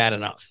is bad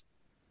enough.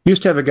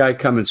 Used to have a guy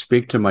come and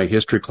speak to my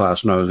history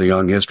class when I was a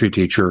young history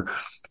teacher,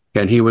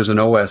 and he was an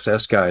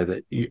OSS guy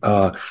that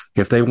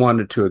if they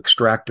wanted to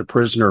extract a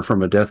prisoner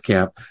from a death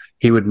camp,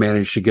 he would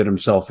manage to get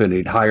himself in.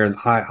 He'd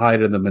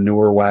hide in the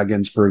manure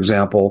wagons, for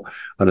example,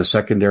 on a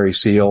secondary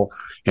SEAL,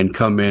 and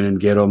come in and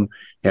get them.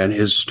 And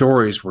his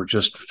stories were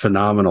just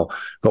phenomenal.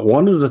 But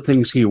one of the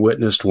things he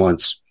witnessed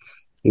once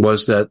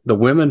was that the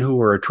women who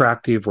were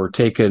attractive were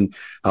taken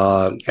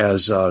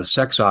as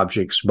sex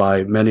objects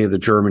by many of the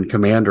German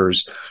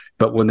commanders.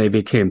 But when they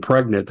became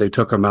pregnant, they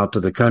took them out to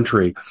the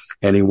country,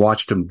 and he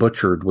watched them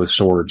butchered with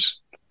swords.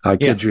 I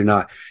kid you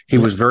not. He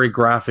was very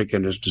graphic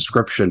in his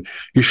description.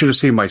 You should have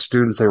seen my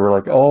students. They were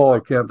like, "Oh, I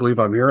can't believe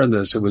I'm hearing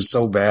this. It was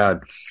so bad."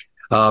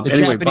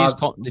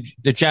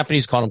 The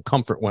Japanese called them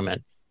comfort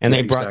women, and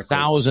they brought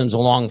thousands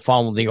along,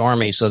 followed the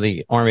army, so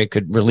the army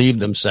could relieve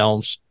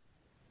themselves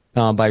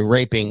by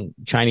raping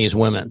Chinese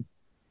women.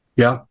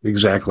 Yeah,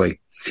 exactly.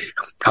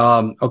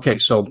 Okay,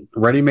 so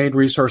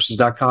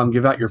readymaderesources.com.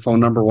 Give out your phone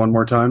number one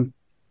more time.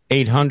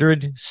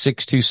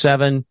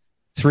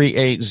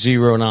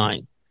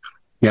 800-627-3809.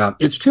 Yeah,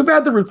 it's too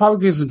bad the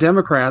Republicans and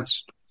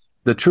Democrats,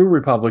 the true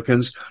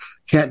Republicans,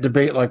 can't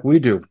debate like we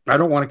do. I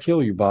don't want to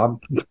kill you,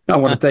 Bob. I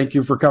want to thank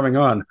you for coming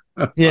on.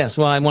 Yes,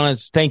 well, I want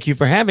to thank you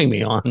for having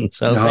me on.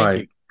 So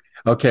thank you.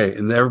 Okay,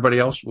 and everybody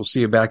else, we'll see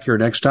you back here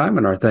next time.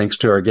 And our thanks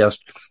to our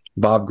guest,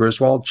 Bob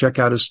Griswold. Check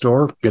out his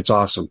store. It's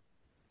awesome.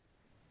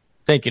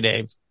 Thank you,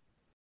 Dave.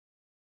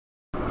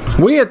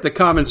 We at the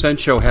Common Sense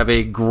Show have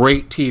a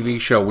great TV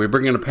show. We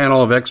bring in a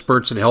panel of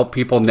experts and help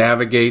people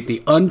navigate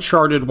the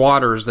uncharted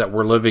waters that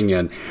we're living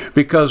in.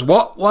 Because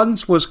what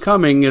once was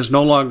coming is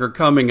no longer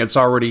coming. It's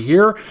already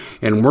here,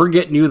 and we're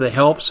getting you the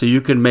help so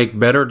you can make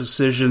better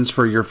decisions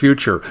for your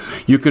future.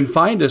 You can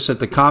find us at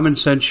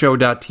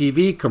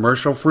thecommonsenseshow.tv,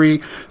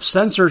 commercial-free,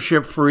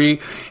 censorship-free,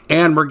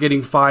 and we're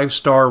getting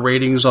 5-star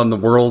ratings on the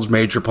world's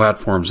major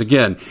platforms.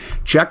 Again,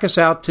 check us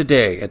out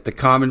today at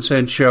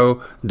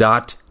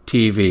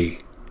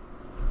thecommonsenseshow.tv.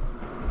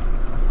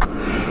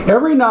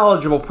 Every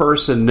knowledgeable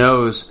person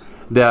knows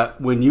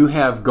that when you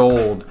have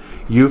gold,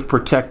 you've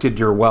protected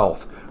your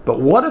wealth. But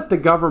what if the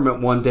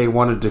government one day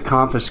wanted to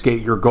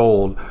confiscate your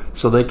gold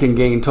so they can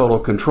gain total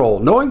control,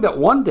 knowing that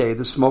one day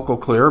the smoke will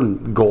clear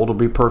and gold will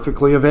be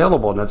perfectly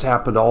available, and that's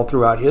happened all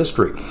throughout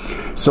history.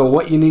 So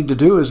what you need to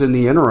do is, in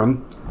the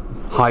interim,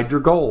 hide your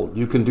gold.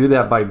 You can do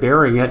that by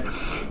burying it.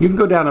 You can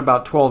go down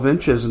about 12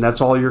 inches, and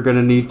that's all you're going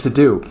to need to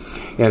do.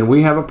 And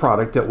we have a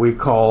product that we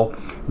call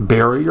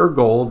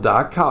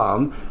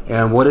buryyourgold.com,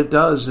 and what it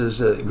does is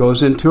it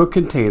goes into a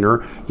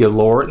container. You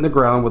lower it in the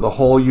ground with a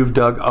hole you've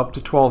dug up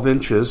to 12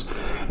 inches.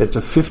 It's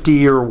a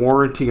 50-year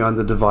warranty on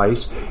the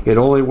device. It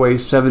only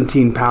weighs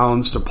 17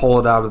 pounds to pull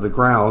it out of the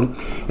ground,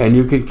 and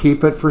you can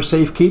keep it for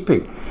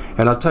safekeeping.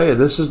 And I'll tell you,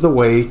 this is the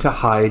way to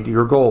hide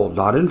your gold,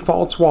 not in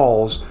false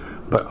walls,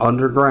 but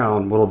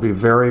underground, will be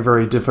very,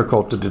 very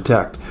difficult to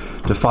detect.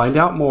 To find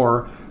out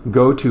more,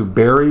 go to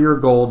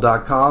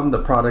buryyourgold.com.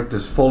 The product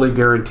is fully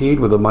guaranteed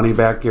with a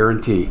money-back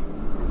guarantee.